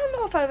what? I don't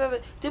know if I've ever...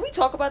 Did we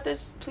talk about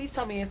this? Please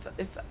tell me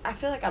if I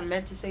feel like I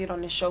meant to say it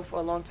on this show for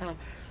a long time.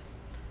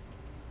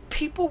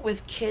 People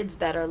with kids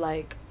that are,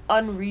 like,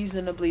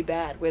 unreasonably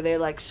bad, where they're,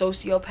 like,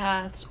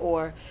 sociopaths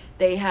or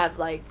they have,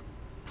 like,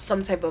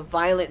 some type of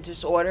violent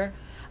disorder...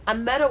 I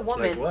met a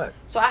woman. Like what?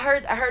 So I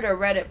heard a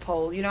Reddit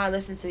poll. You know, I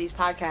listen to these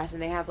podcasts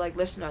and they have like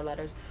listener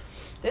letters.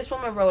 This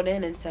woman wrote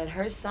in and said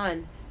her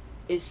son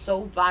is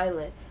so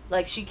violent.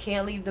 Like, she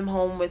can't leave them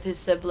home with his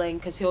sibling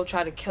because he'll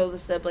try to kill the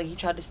sibling. He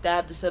tried to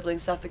stab the sibling,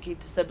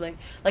 suffocate the sibling.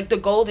 Like the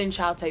golden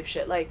child type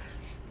shit. Like,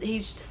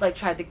 he's just like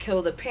tried to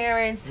kill the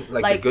parents.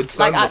 Like the good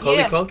son,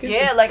 Macaulay Culkin?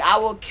 Yeah, like, I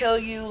will kill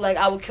you. Like,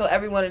 I will kill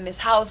everyone in this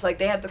house. Like,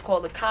 they have to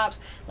call the cops.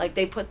 Like,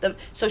 they put them.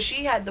 So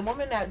the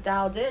woman that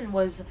dialed in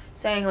was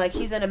saying, like,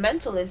 he's in a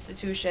mental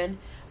institution,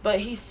 but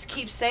he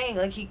keeps saying,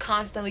 like, he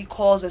constantly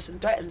calls us and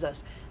threatens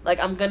us.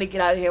 Like, I'm going to get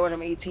out of here when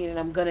I'm 18 and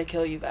I'm going to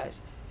kill you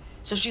guys.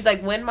 So she's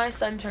like, when my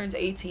son turns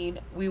 18,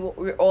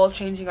 we're all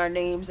changing our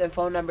names and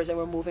phone numbers and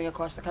we're moving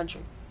across the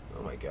country.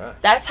 Oh, my God.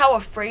 That's how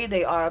afraid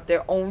they are of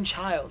their own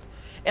child.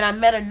 And I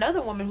met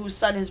another woman whose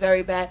son is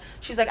very bad.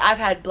 She's like, I've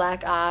had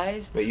black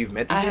eyes. Wait, you've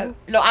met these people?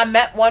 No, I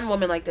met one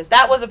woman like this.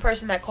 That was a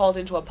person that called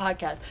into a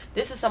podcast.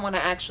 This is someone I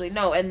actually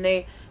know. And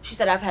she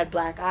said, I've had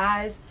black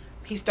eyes.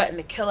 He's threatened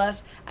to kill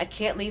us. I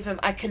can't leave him.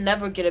 I can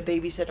never get a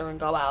babysitter and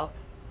go out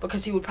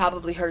because he would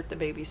probably hurt the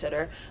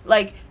babysitter.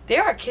 Like,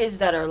 there are kids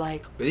that are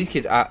like... But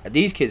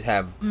these kids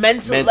have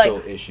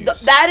mental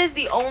issues. That is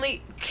the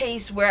only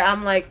case where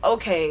I'm like,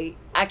 okay,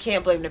 I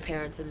can't blame the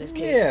parents in this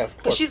case. Yeah, of course.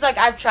 Because she's like,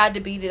 I've tried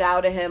to beat it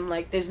out of him.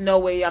 Like, there's no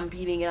way I'm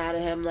beating it out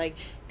of him. Like,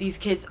 these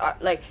kids are...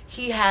 Like,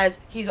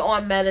 he's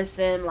on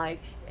medicine.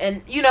 Like,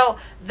 and, you know,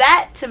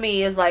 that to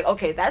me is like,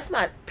 okay, that's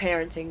not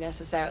parenting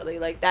necessarily.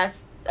 Like,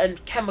 that's a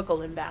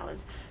chemical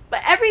imbalance.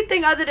 But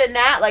everything other than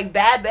that, like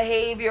bad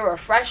behavior or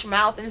fresh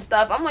mouth and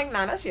stuff, I'm like,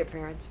 nah, that's your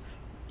parents.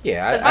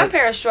 Yeah. Because my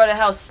parents sure the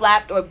hell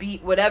slapped or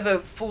beat whatever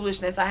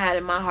foolishness I had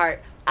in my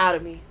heart out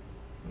of me.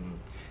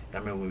 I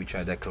remember when we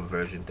tried that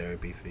conversion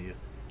therapy for you.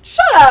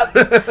 Shut up!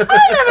 I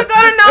never go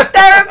to no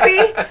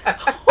therapy.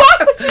 Why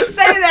would you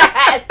say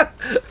that?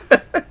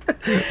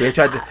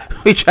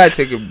 we tried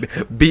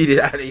to beat it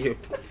out of you.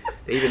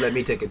 They even let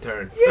me take a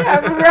turn. Yeah,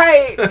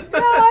 right. No,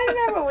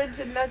 I never went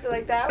to nothing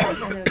like that. I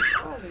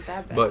wasn't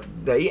that bad. But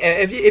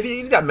if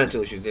you got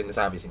mental issues, then it's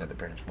obviously not the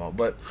parents' fault.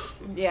 But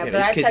yeah, you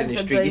but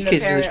these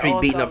kids in the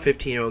street beating up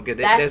 15-year-old kids.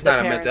 That's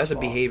not a mental. That's a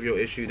behavioral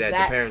issue that the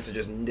parents are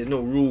just. There's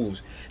no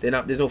rules. There's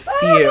no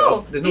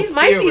fear. These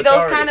might be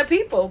those kind of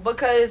people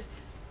because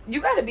you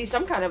got to be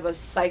some kind of a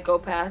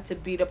psychopath to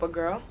beat up a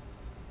girl.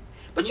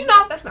 But you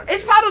know,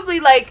 it's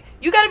probably like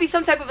you got to be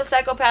some type of a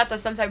psychopath or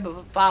some type of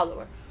a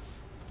follower.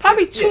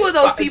 Probably two of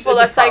those people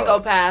are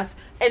psychopaths,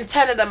 and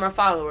 10 of them are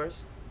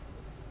followers.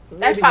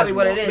 That's probably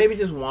what it is. Maybe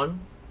just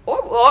one.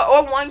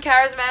 Or one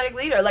charismatic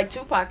leader, like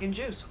Tupac and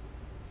Juice.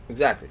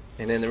 Exactly.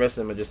 And then the rest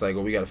of them are just like,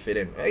 well, we got to fit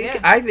in.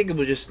 Yeah. I think it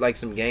was just like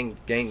some gang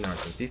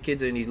nonsense. These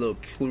kids are in these little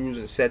crews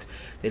and sets.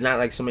 They're not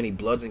like so many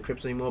Bloods and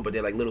Crips anymore, but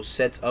they're like little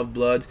sets of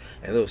Bloods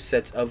and little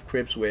sets of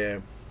Crips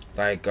where,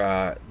 like,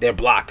 they're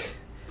block.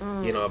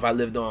 You know, if I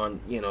lived on,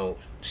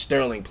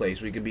 Sterling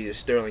Place, we could be the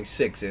Sterling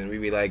 6, and we'd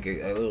be like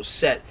a little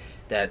set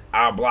that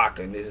our block,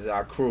 and this is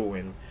our crew,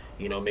 and,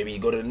 maybe you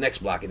go to the next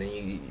block, and then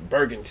you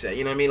Bergen set,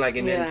 you know what I mean? Like,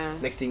 and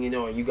then next thing you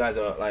know, you guys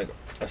are like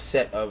a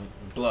set of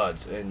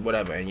Bloods and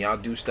whatever, and y'all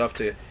do stuff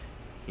to,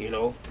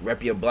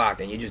 rep your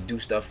block, and you just do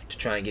stuff to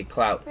try and get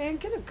clout. Man,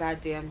 get a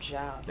goddamn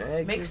job.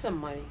 Make some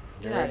money.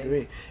 Get out of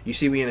here. You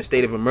see, we in a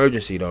state of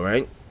emergency, though,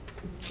 right?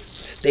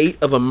 State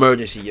of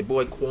emergency. Your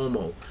boy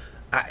Cuomo.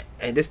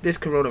 And this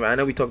coronavirus. I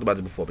know we talked about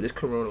this before, but this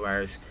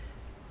coronavirus.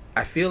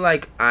 I feel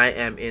like I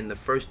am in the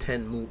first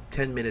 10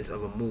 minutes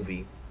of a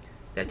movie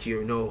that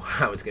you know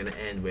how it's gonna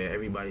end, where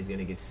everybody's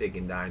gonna get sick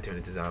and die and turn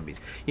into zombies.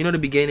 You know the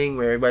beginning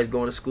where everybody's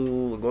going to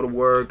school or go to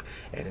work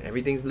and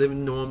everything's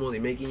living normal.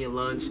 They're making your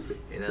lunch,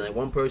 and then like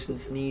one person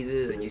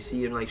sneezes and you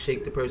see him like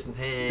shake the person's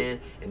hand,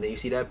 and then you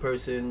see that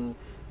person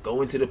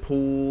go into the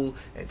pool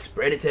and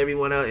spread it to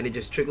everyone else, and it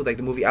just trickled like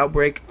the movie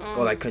Outbreak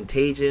or like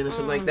Contagion or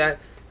something like that.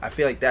 I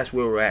feel like that's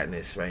where we're at in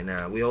this right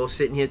now. We all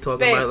sitting here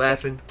talking about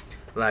laughing,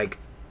 like,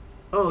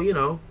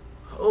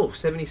 oh,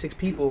 76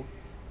 people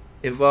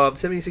involved,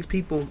 76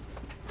 people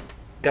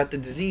got the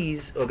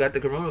disease or got the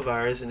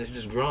coronavirus, and it's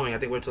just growing. I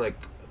think we're to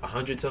like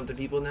 100-something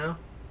people now.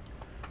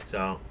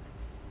 So,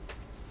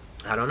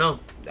 I don't know.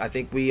 I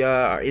think we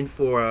are in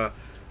for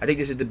I think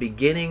this is the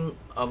beginning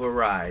of a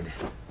ride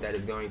that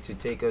is going to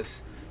take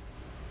us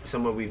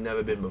somewhere we've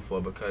never been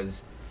before,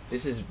 because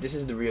this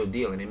is the real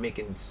deal, and they're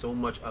making so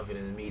much of it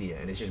in the media,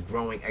 and it's just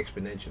growing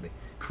exponentially.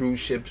 Cruise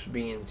ships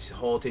being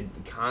halted,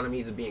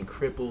 economies are being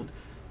crippled,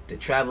 the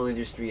travel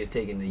industry is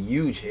taking a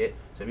huge hit.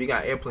 So if you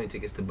got airplane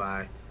tickets to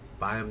buy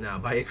them now.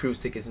 Buy your cruise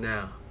tickets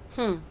now.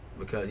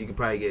 Because you could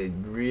probably get a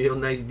real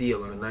nice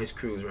deal on a nice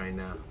cruise right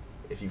now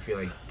if you feel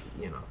like,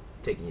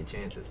 taking your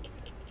chances.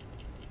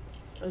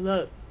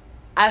 Look,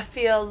 I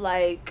feel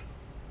like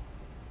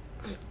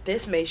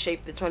this may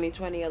shape the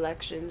 2020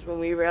 elections when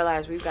we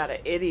realize we've got an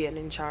idiot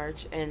in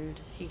charge and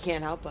he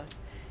can't help us.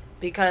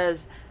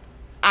 Because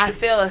I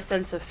feel a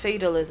sense of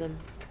fatalism.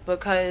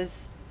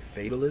 Because...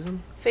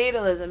 Fatalism?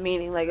 Fatalism,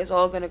 meaning like it's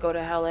all going to go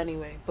to hell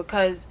anyway.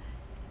 Because...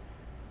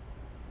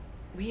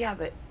 we have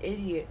an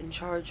idiot in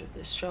charge of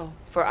this show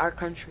for our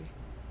country.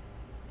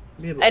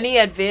 Yeah, any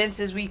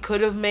advances we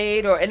could have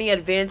made or any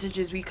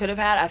advantages we could have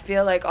had, I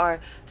feel like are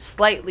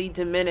slightly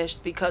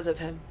diminished because of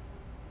him.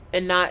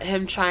 And not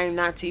him trying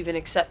not to even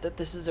accept that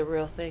this is a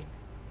real thing.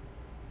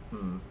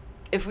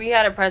 If we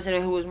had a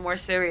president who was more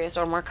serious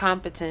or more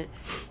competent,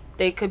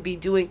 they could be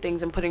doing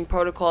things and putting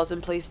protocols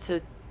in place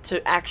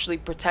to actually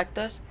protect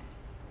us.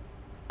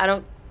 I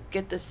don't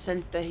get the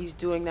sense that he's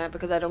doing that,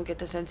 because I don't get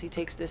the sense he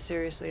takes this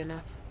seriously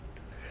enough.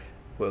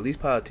 Well, these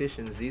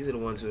politicians, these are the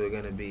ones who are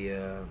going to be,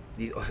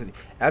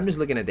 I'm just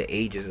looking at the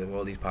ages of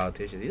all these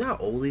politicians. You know how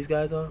old these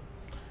guys are?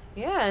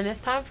 Yeah, and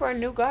it's time for a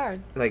new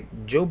guard. Like,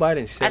 Joe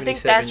Biden's 77 years old. I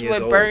think that's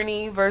what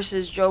Bernie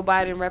versus Joe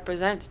Biden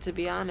represents, to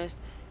be honest.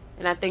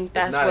 And I think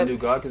that's what... It's not a new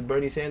guard, because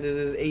Bernie Sanders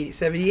is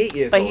 78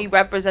 years old. But he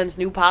represents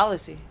new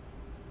policy.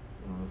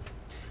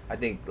 I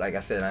think, like I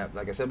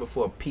said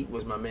before, Pete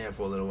was my man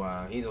for a little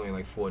while. He's only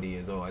like 40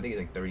 years old. I think he's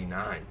like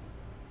 39.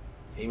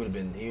 He would have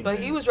been...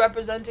 He was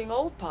representing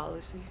old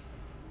policy.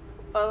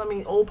 Well, I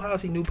mean, old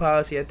policy, new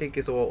policy,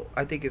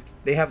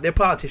 they're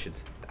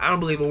politicians. I don't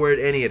believe a word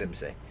any of them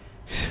say.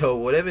 So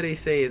whatever they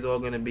say is all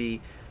going to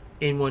be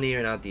in one ear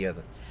and out the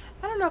other.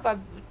 I don't know if I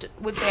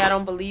would say I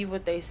don't believe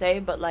what they say,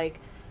 but like,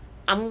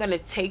 I'm going to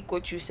take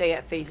what you say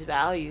at face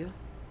value.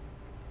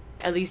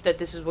 At least that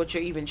this is what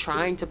you're even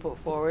trying to put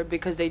forward,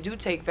 because they do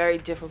take very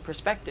different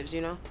perspectives,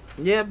 you know?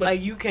 Yeah, but...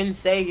 like, you can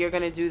say you're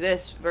going to do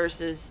this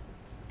versus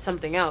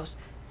something else.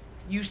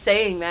 You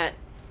saying that,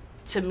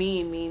 to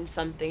me, means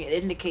something. It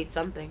indicates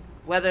something.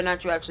 Whether or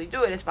not you actually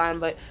do it is fine,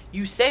 but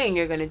you saying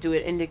you're going to do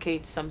it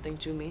indicates something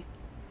to me.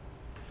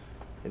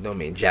 It don't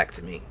mean jack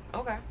to me.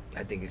 Okay.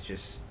 I think it's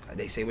just,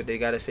 they say what they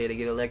got to say to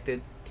get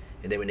elected,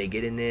 and then when they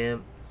get in there,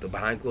 the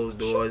behind closed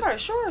doors,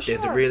 sure.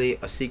 There's really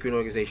a secret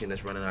organization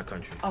that's running our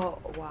country. Oh,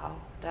 wow.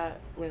 That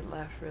went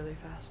left really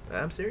fast.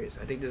 I'm serious.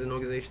 I think there's an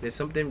organization.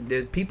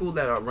 There's people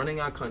that are running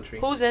our country.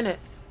 Who's in it?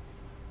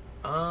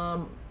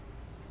 Old,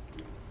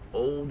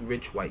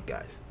 rich white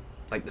guys.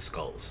 Like the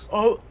Skulls.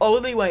 Oh,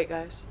 only white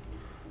guys.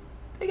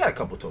 They got a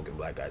couple token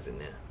black guys in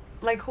there.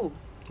 Like who?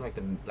 Like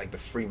the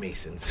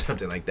Freemasons,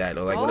 something like that,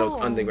 or like one of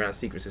those underground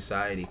secret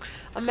society.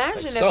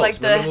 Imagine like if like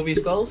the movie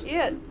Skulls.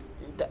 Yeah,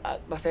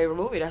 my favorite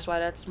movie. That's why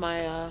that's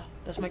my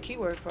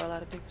keyword for a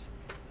lot of things.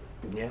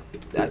 Yeah,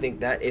 I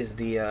think that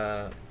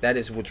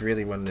is what's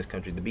really running this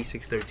country. The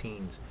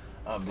B613s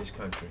of this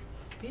country.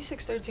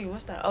 B613,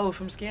 what's that? Oh,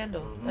 from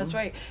Scandal. Mm-hmm. That's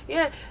right.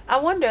 Yeah, I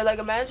wonder. Like,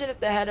 imagine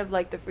if the head of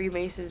like the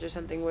Freemasons or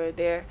something were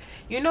there.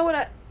 You know what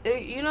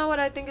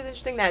I think is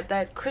interesting?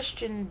 That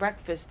Christian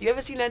breakfast. Do you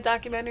ever seen that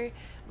documentary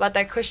about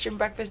that Christian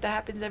breakfast that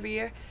happens every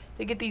year?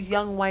 They get these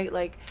young white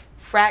like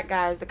frat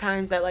guys, the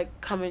kinds that like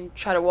come and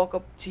try to walk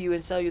up to you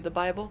and sell you the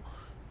Bible,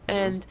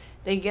 and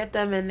they get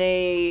them and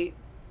they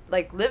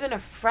like live in a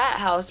frat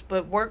house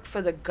but work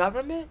for the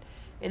government.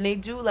 And they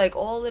do, like,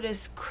 all of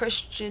this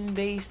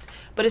Christian-based...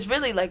 But it's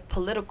really, like,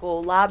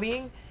 political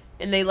lobbying.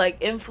 And they, like,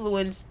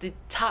 influence the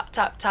top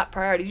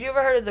priorities. You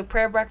ever heard of the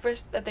prayer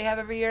breakfast that they have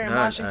every year in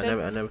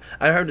Washington? I never.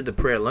 I heard of the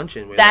prayer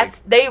luncheon. Where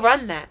They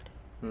run that.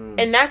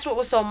 And that's what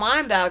was so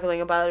mind-boggling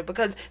about it,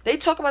 because they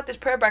talk about this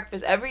prayer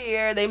breakfast every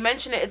year. They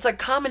mention it. It's like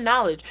common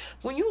knowledge.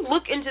 When you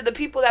look into the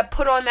people that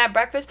put on that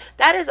breakfast,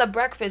 that is a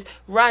breakfast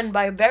run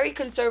by very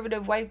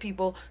conservative white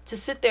people to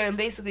sit there and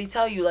basically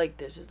tell you, like,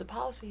 this is the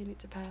policy you need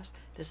to pass.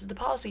 This is the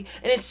policy.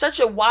 And it's such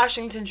a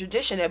Washington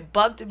tradition. It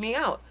bugged me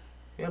out.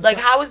 Yeah, like,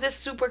 how is this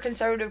super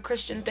conservative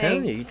Christian thing?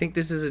 I'm telling you think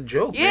this is a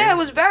joke, Yeah, man. It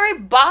was very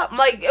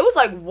like, it was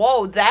like,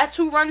 whoa, that's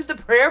who runs the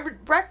prayer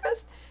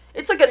breakfast?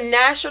 It's like a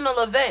national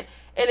event.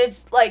 And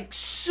it's, like,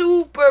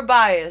 super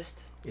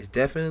biased. It's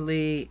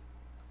definitely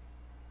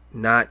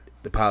not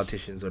the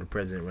politicians or the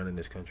president running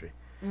this country.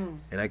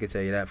 And I can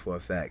tell you that for a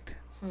fact.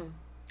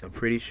 I'm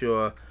pretty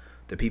sure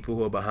the people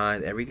who are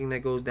behind everything that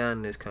goes down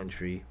in this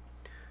country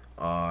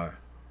are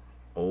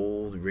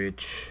old,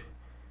 rich,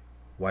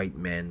 white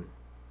men.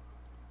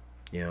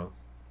 You know,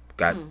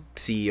 got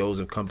CEOs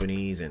of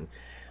companies and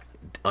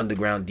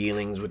underground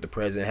dealings with the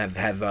president.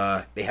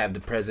 They have the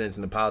presidents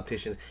and the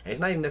politicians. And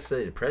it's not even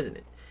necessarily the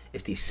president.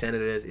 It's these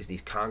senators, it's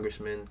these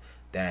congressmen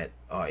that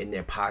are in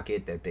their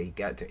pocket that they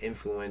got to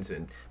influence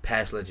and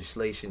pass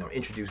legislation or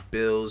introduce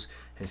bills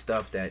and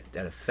stuff that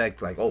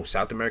affect, like, oh,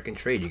 South American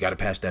trade. You got to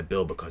pass that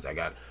bill because I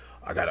got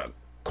a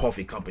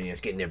coffee company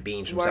that's getting their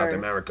beans from South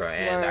America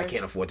and I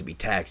can't afford to be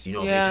taxed. You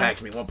know, if you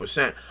tax me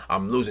 1%,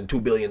 I'm losing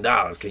 $2 billion.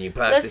 Can you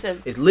pass this?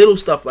 It's little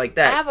stuff like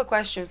that. I have a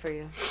question for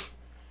you.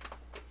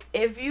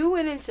 If you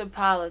went into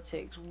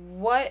politics,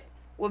 what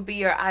would be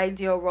your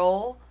ideal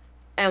role?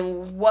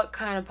 And what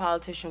kind of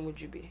politician would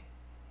you be?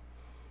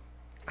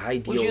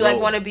 Ideal would you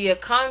role. Want to be a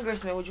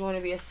congressman? Would you want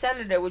to be a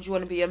senator? Would you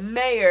want to be a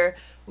mayor?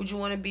 Would you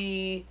want to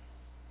be...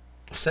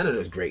 A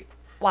senator's great.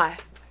 Why?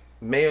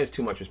 Mayor is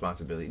too much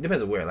responsibility. It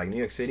depends on where. Like New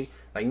York City.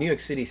 Like New York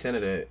City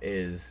senator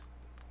is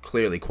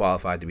clearly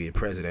qualified to be the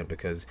president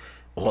because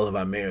all of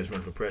our mayors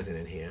run for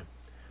president here.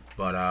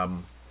 But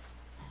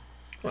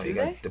you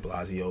got De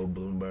Blasio,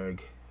 Bloomberg,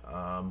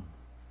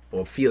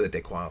 or feel that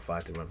they're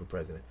qualified to run for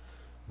president.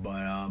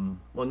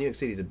 But New York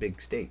City is a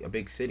big state, a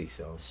big city.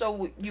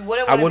 So you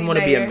wouldn't want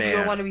to be a mayor. You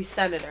would want to be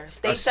senator,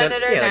 state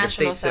senator, like national a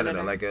state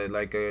senator,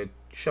 like a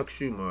Chuck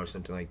Schumer or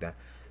something like that.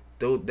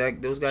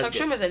 Those guys. Chuck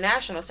Schumer's a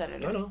national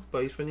senator. No,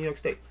 but he's from New York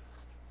State.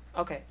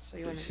 Okay, so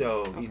you want to.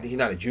 So okay. He's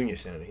not a junior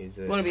senator. He's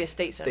want to be a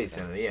state senator. State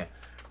senator, yeah.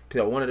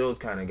 So one of those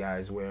kind of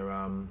guys where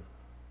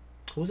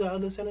who's our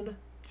other senator?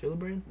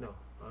 Gillibrand? No.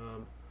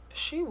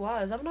 She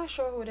was. I'm not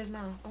sure who it is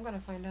now. I'm gonna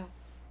find out.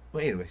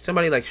 Well, anyway,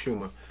 somebody like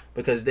Schumer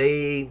because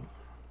they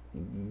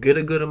get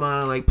a good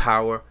amount of like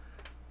power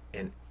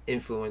and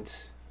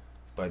influence,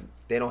 but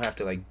they don't have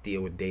to like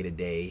deal with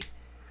day-to-day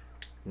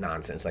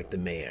nonsense like the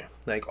mayor.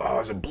 Like,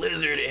 oh, it's a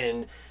blizzard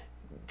and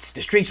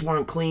the streets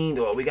weren't cleaned,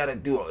 or we gotta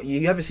do.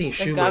 You haven't seen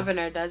Schumer? The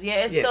governor does. Yeah,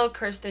 it's still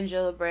Kirsten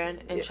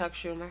Gillibrand and Chuck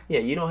Schumer. Yeah,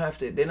 you don't have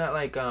to. They're not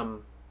like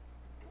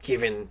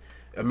giving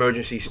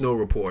emergency snow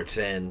reports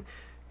and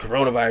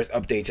coronavirus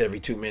updates every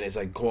 2 minutes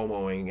like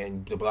Cuomo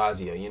and De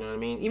Blasio. You know what I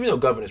mean? Even though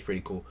governor's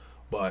pretty cool,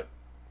 but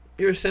if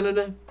you're a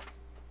senator,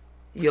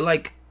 you're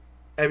like,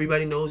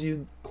 everybody knows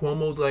you.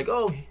 Cuomo's like,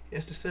 oh,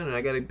 it's the senator.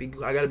 I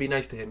gotta be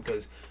nice to him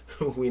because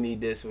we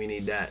need this, we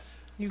need that.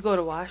 You go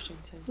to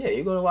Washington. Yeah,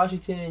 you go to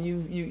Washington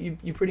and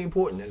you're pretty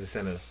important as a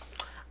senator.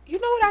 You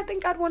know what I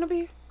think I'd want to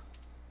be?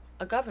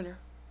 A governor.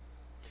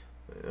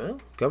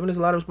 Well, governor's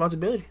a lot of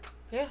responsibility.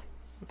 Yeah,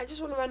 I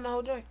just want to run the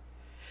whole joint.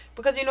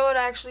 Because you know what,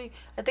 I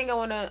think I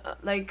want to,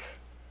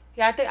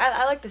 I think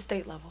I like the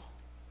state level.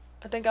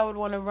 I think I would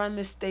want to run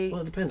the state.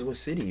 Well, it depends what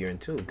city you're in,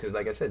 too. Because,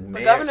 like I said,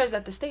 the governor's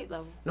at the state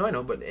level. No, I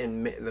know, but the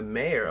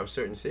mayor of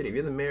certain city. If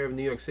you're the mayor of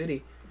New York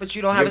City. But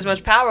you don't have as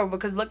much power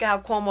because look at how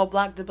Cuomo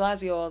blocked De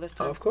Blasio all this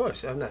time. Of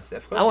course. I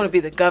want to be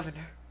the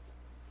governor.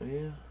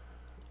 Yeah.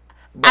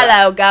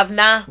 Hello,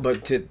 governor.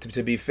 But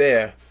to be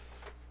fair,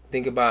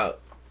 think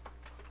about,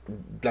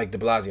 like, De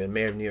Blasio, the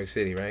mayor of New York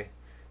City, right?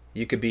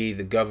 You could be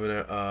the governor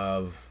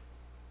of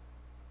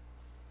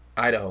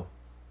Idaho.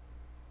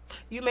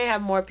 You may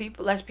have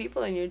less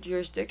people in your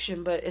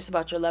jurisdiction, but it's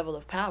about your level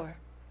of power.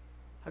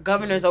 A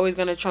governor is always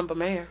going to trump a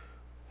mayor.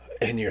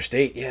 In your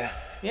state, yeah.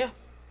 Yeah.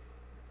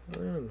 I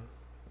don't know.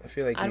 I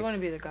feel like I'd want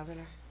to be the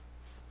governor.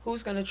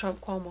 Who's going to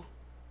trump Cuomo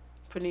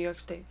for New York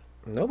State?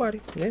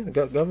 Nobody. Yeah, the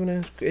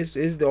governor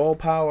is the all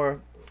power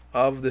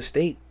of the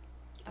state.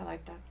 I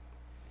like that.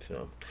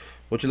 So,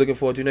 what you looking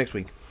forward to next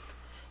week?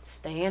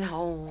 Staying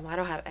home. I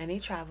don't have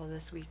any travel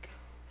this week.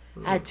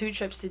 I had 2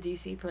 trips to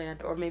D.C.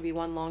 planned, or maybe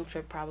 1 long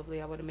trip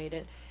probably. I would have made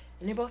it.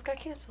 And they both got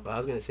canceled. Well, I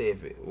was going to say,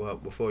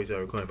 before we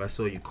started recording, if I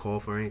saw you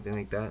cough or anything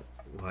like that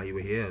while you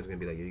were here, I was going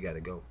to be like, you got to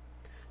go.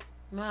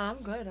 Nah,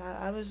 I'm good.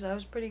 I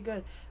was pretty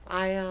good.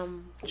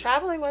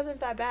 Traveling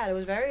wasn't that bad. It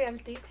was very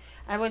empty.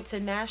 I went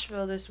to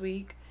Nashville this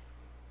week.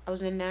 I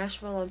was in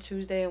Nashville on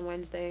Tuesday and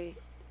Wednesday.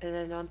 And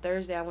then on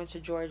Thursday, I went to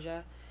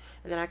Georgia.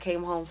 And then I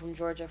came home from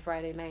Georgia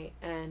Friday night.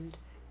 And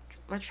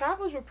my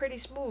travels were pretty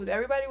smooth.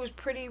 Everybody was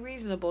pretty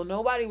reasonable.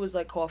 Nobody was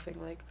like coughing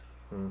like.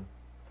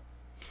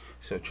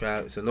 So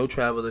no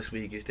travel this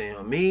week. You're staying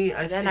home. Me,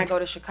 I go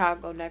to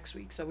Chicago next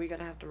week, so we're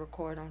gonna have to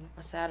record on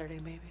a Saturday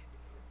maybe.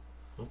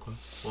 Okay.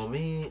 Well,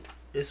 me,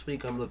 this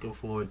week I'm looking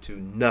forward to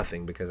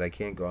nothing because I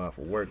can't go out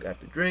for work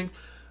after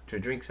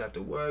drinks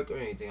after work or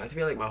anything. I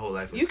feel like my whole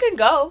life was... You can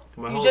go.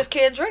 You just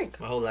can't drink.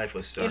 My whole life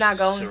was You're not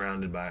going?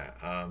 surrounded by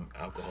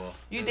alcohol.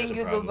 You think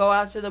you could go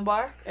out to the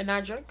bar and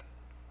not drink?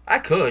 I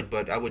could,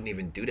 but I wouldn't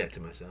even do that to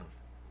myself.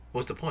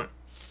 What's the point?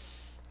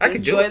 I could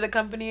enjoy the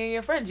company of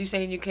your friends. You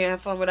saying you can't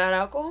have fun without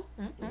alcohol?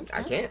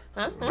 I can't.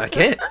 I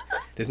can't.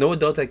 There's no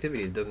adult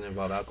activity that doesn't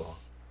involve alcohol.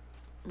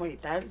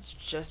 Wait, that's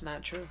just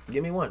not true.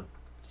 Give me one.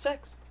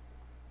 Sex.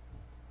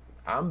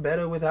 I'm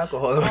better with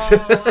alcohol. Oh,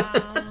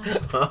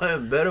 wow.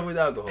 I'm better with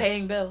alcohol.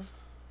 Paying bills.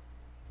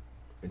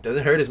 It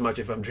doesn't hurt as much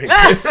if I'm drinking.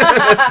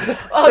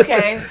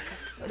 Okay.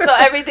 So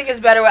everything is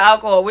better with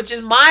alcohol, which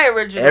is my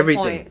original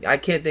point. I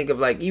can't think of,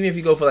 like, even if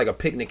you go for like a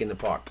picnic in the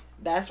park.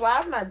 That's why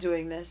I'm not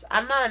doing this.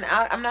 I'm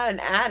not an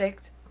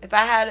addict.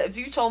 If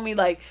you told me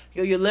like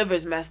your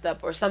liver's messed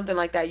up or something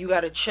like that, you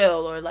gotta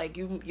chill or like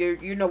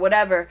you know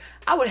whatever,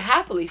 I would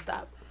happily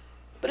stop.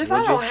 But if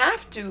I don't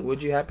have to,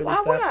 would you happily why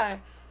stop? Why would I?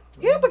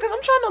 Yeah, because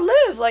I'm trying to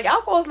live. Like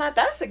alcohol's not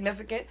that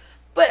significant.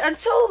 But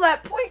until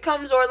that point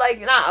comes, or like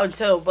not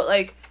until, but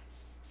like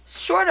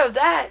short of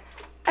that,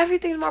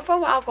 everything's more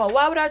fun with alcohol.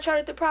 Why would I try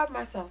to deprive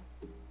myself?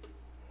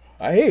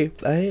 I hear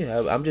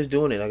you. I'm just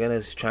doing it. I'm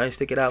gonna try and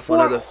stick it out for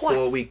another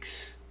 4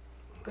 weeks.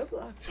 Good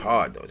luck. It's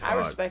hard though. It's hard. I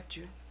respect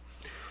you.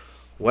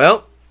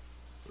 Well,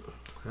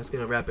 that's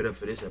gonna wrap it up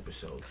for this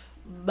episode.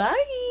 Bye.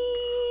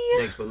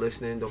 Thanks for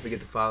listening. Don't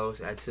forget to follow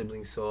us at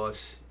Sibling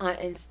Sauce on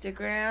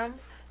Instagram.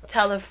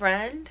 Tell a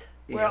friend.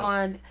 Yeah. We're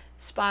on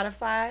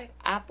Spotify,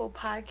 Apple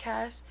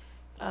Podcasts.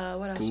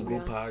 What else? Google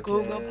Podcasts.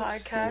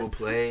 Google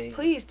Play.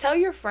 Please tell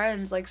your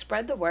friends. Like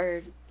spread the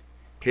word.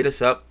 Hit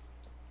us up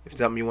if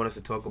something you want us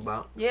to talk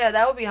about. Yeah,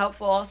 that would be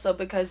helpful also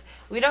because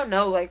we don't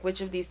know like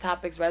which of these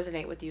topics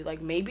resonate with you.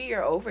 Like maybe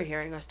you're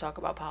overhearing us talk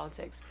about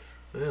politics.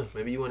 Yeah,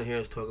 maybe you want to hear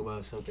us talk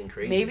about something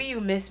crazy. Maybe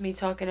you miss me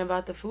talking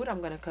about the food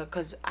I'm gonna cook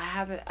because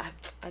I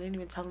didn't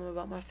even tell them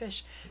about my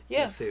fish.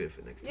 Yeah, let's save it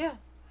for next time. Yeah,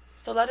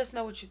 so let us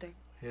know what you think.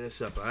 Hit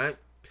us up, all right?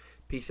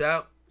 Peace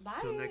out. Bye.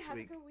 Till next Have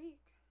week. A good week.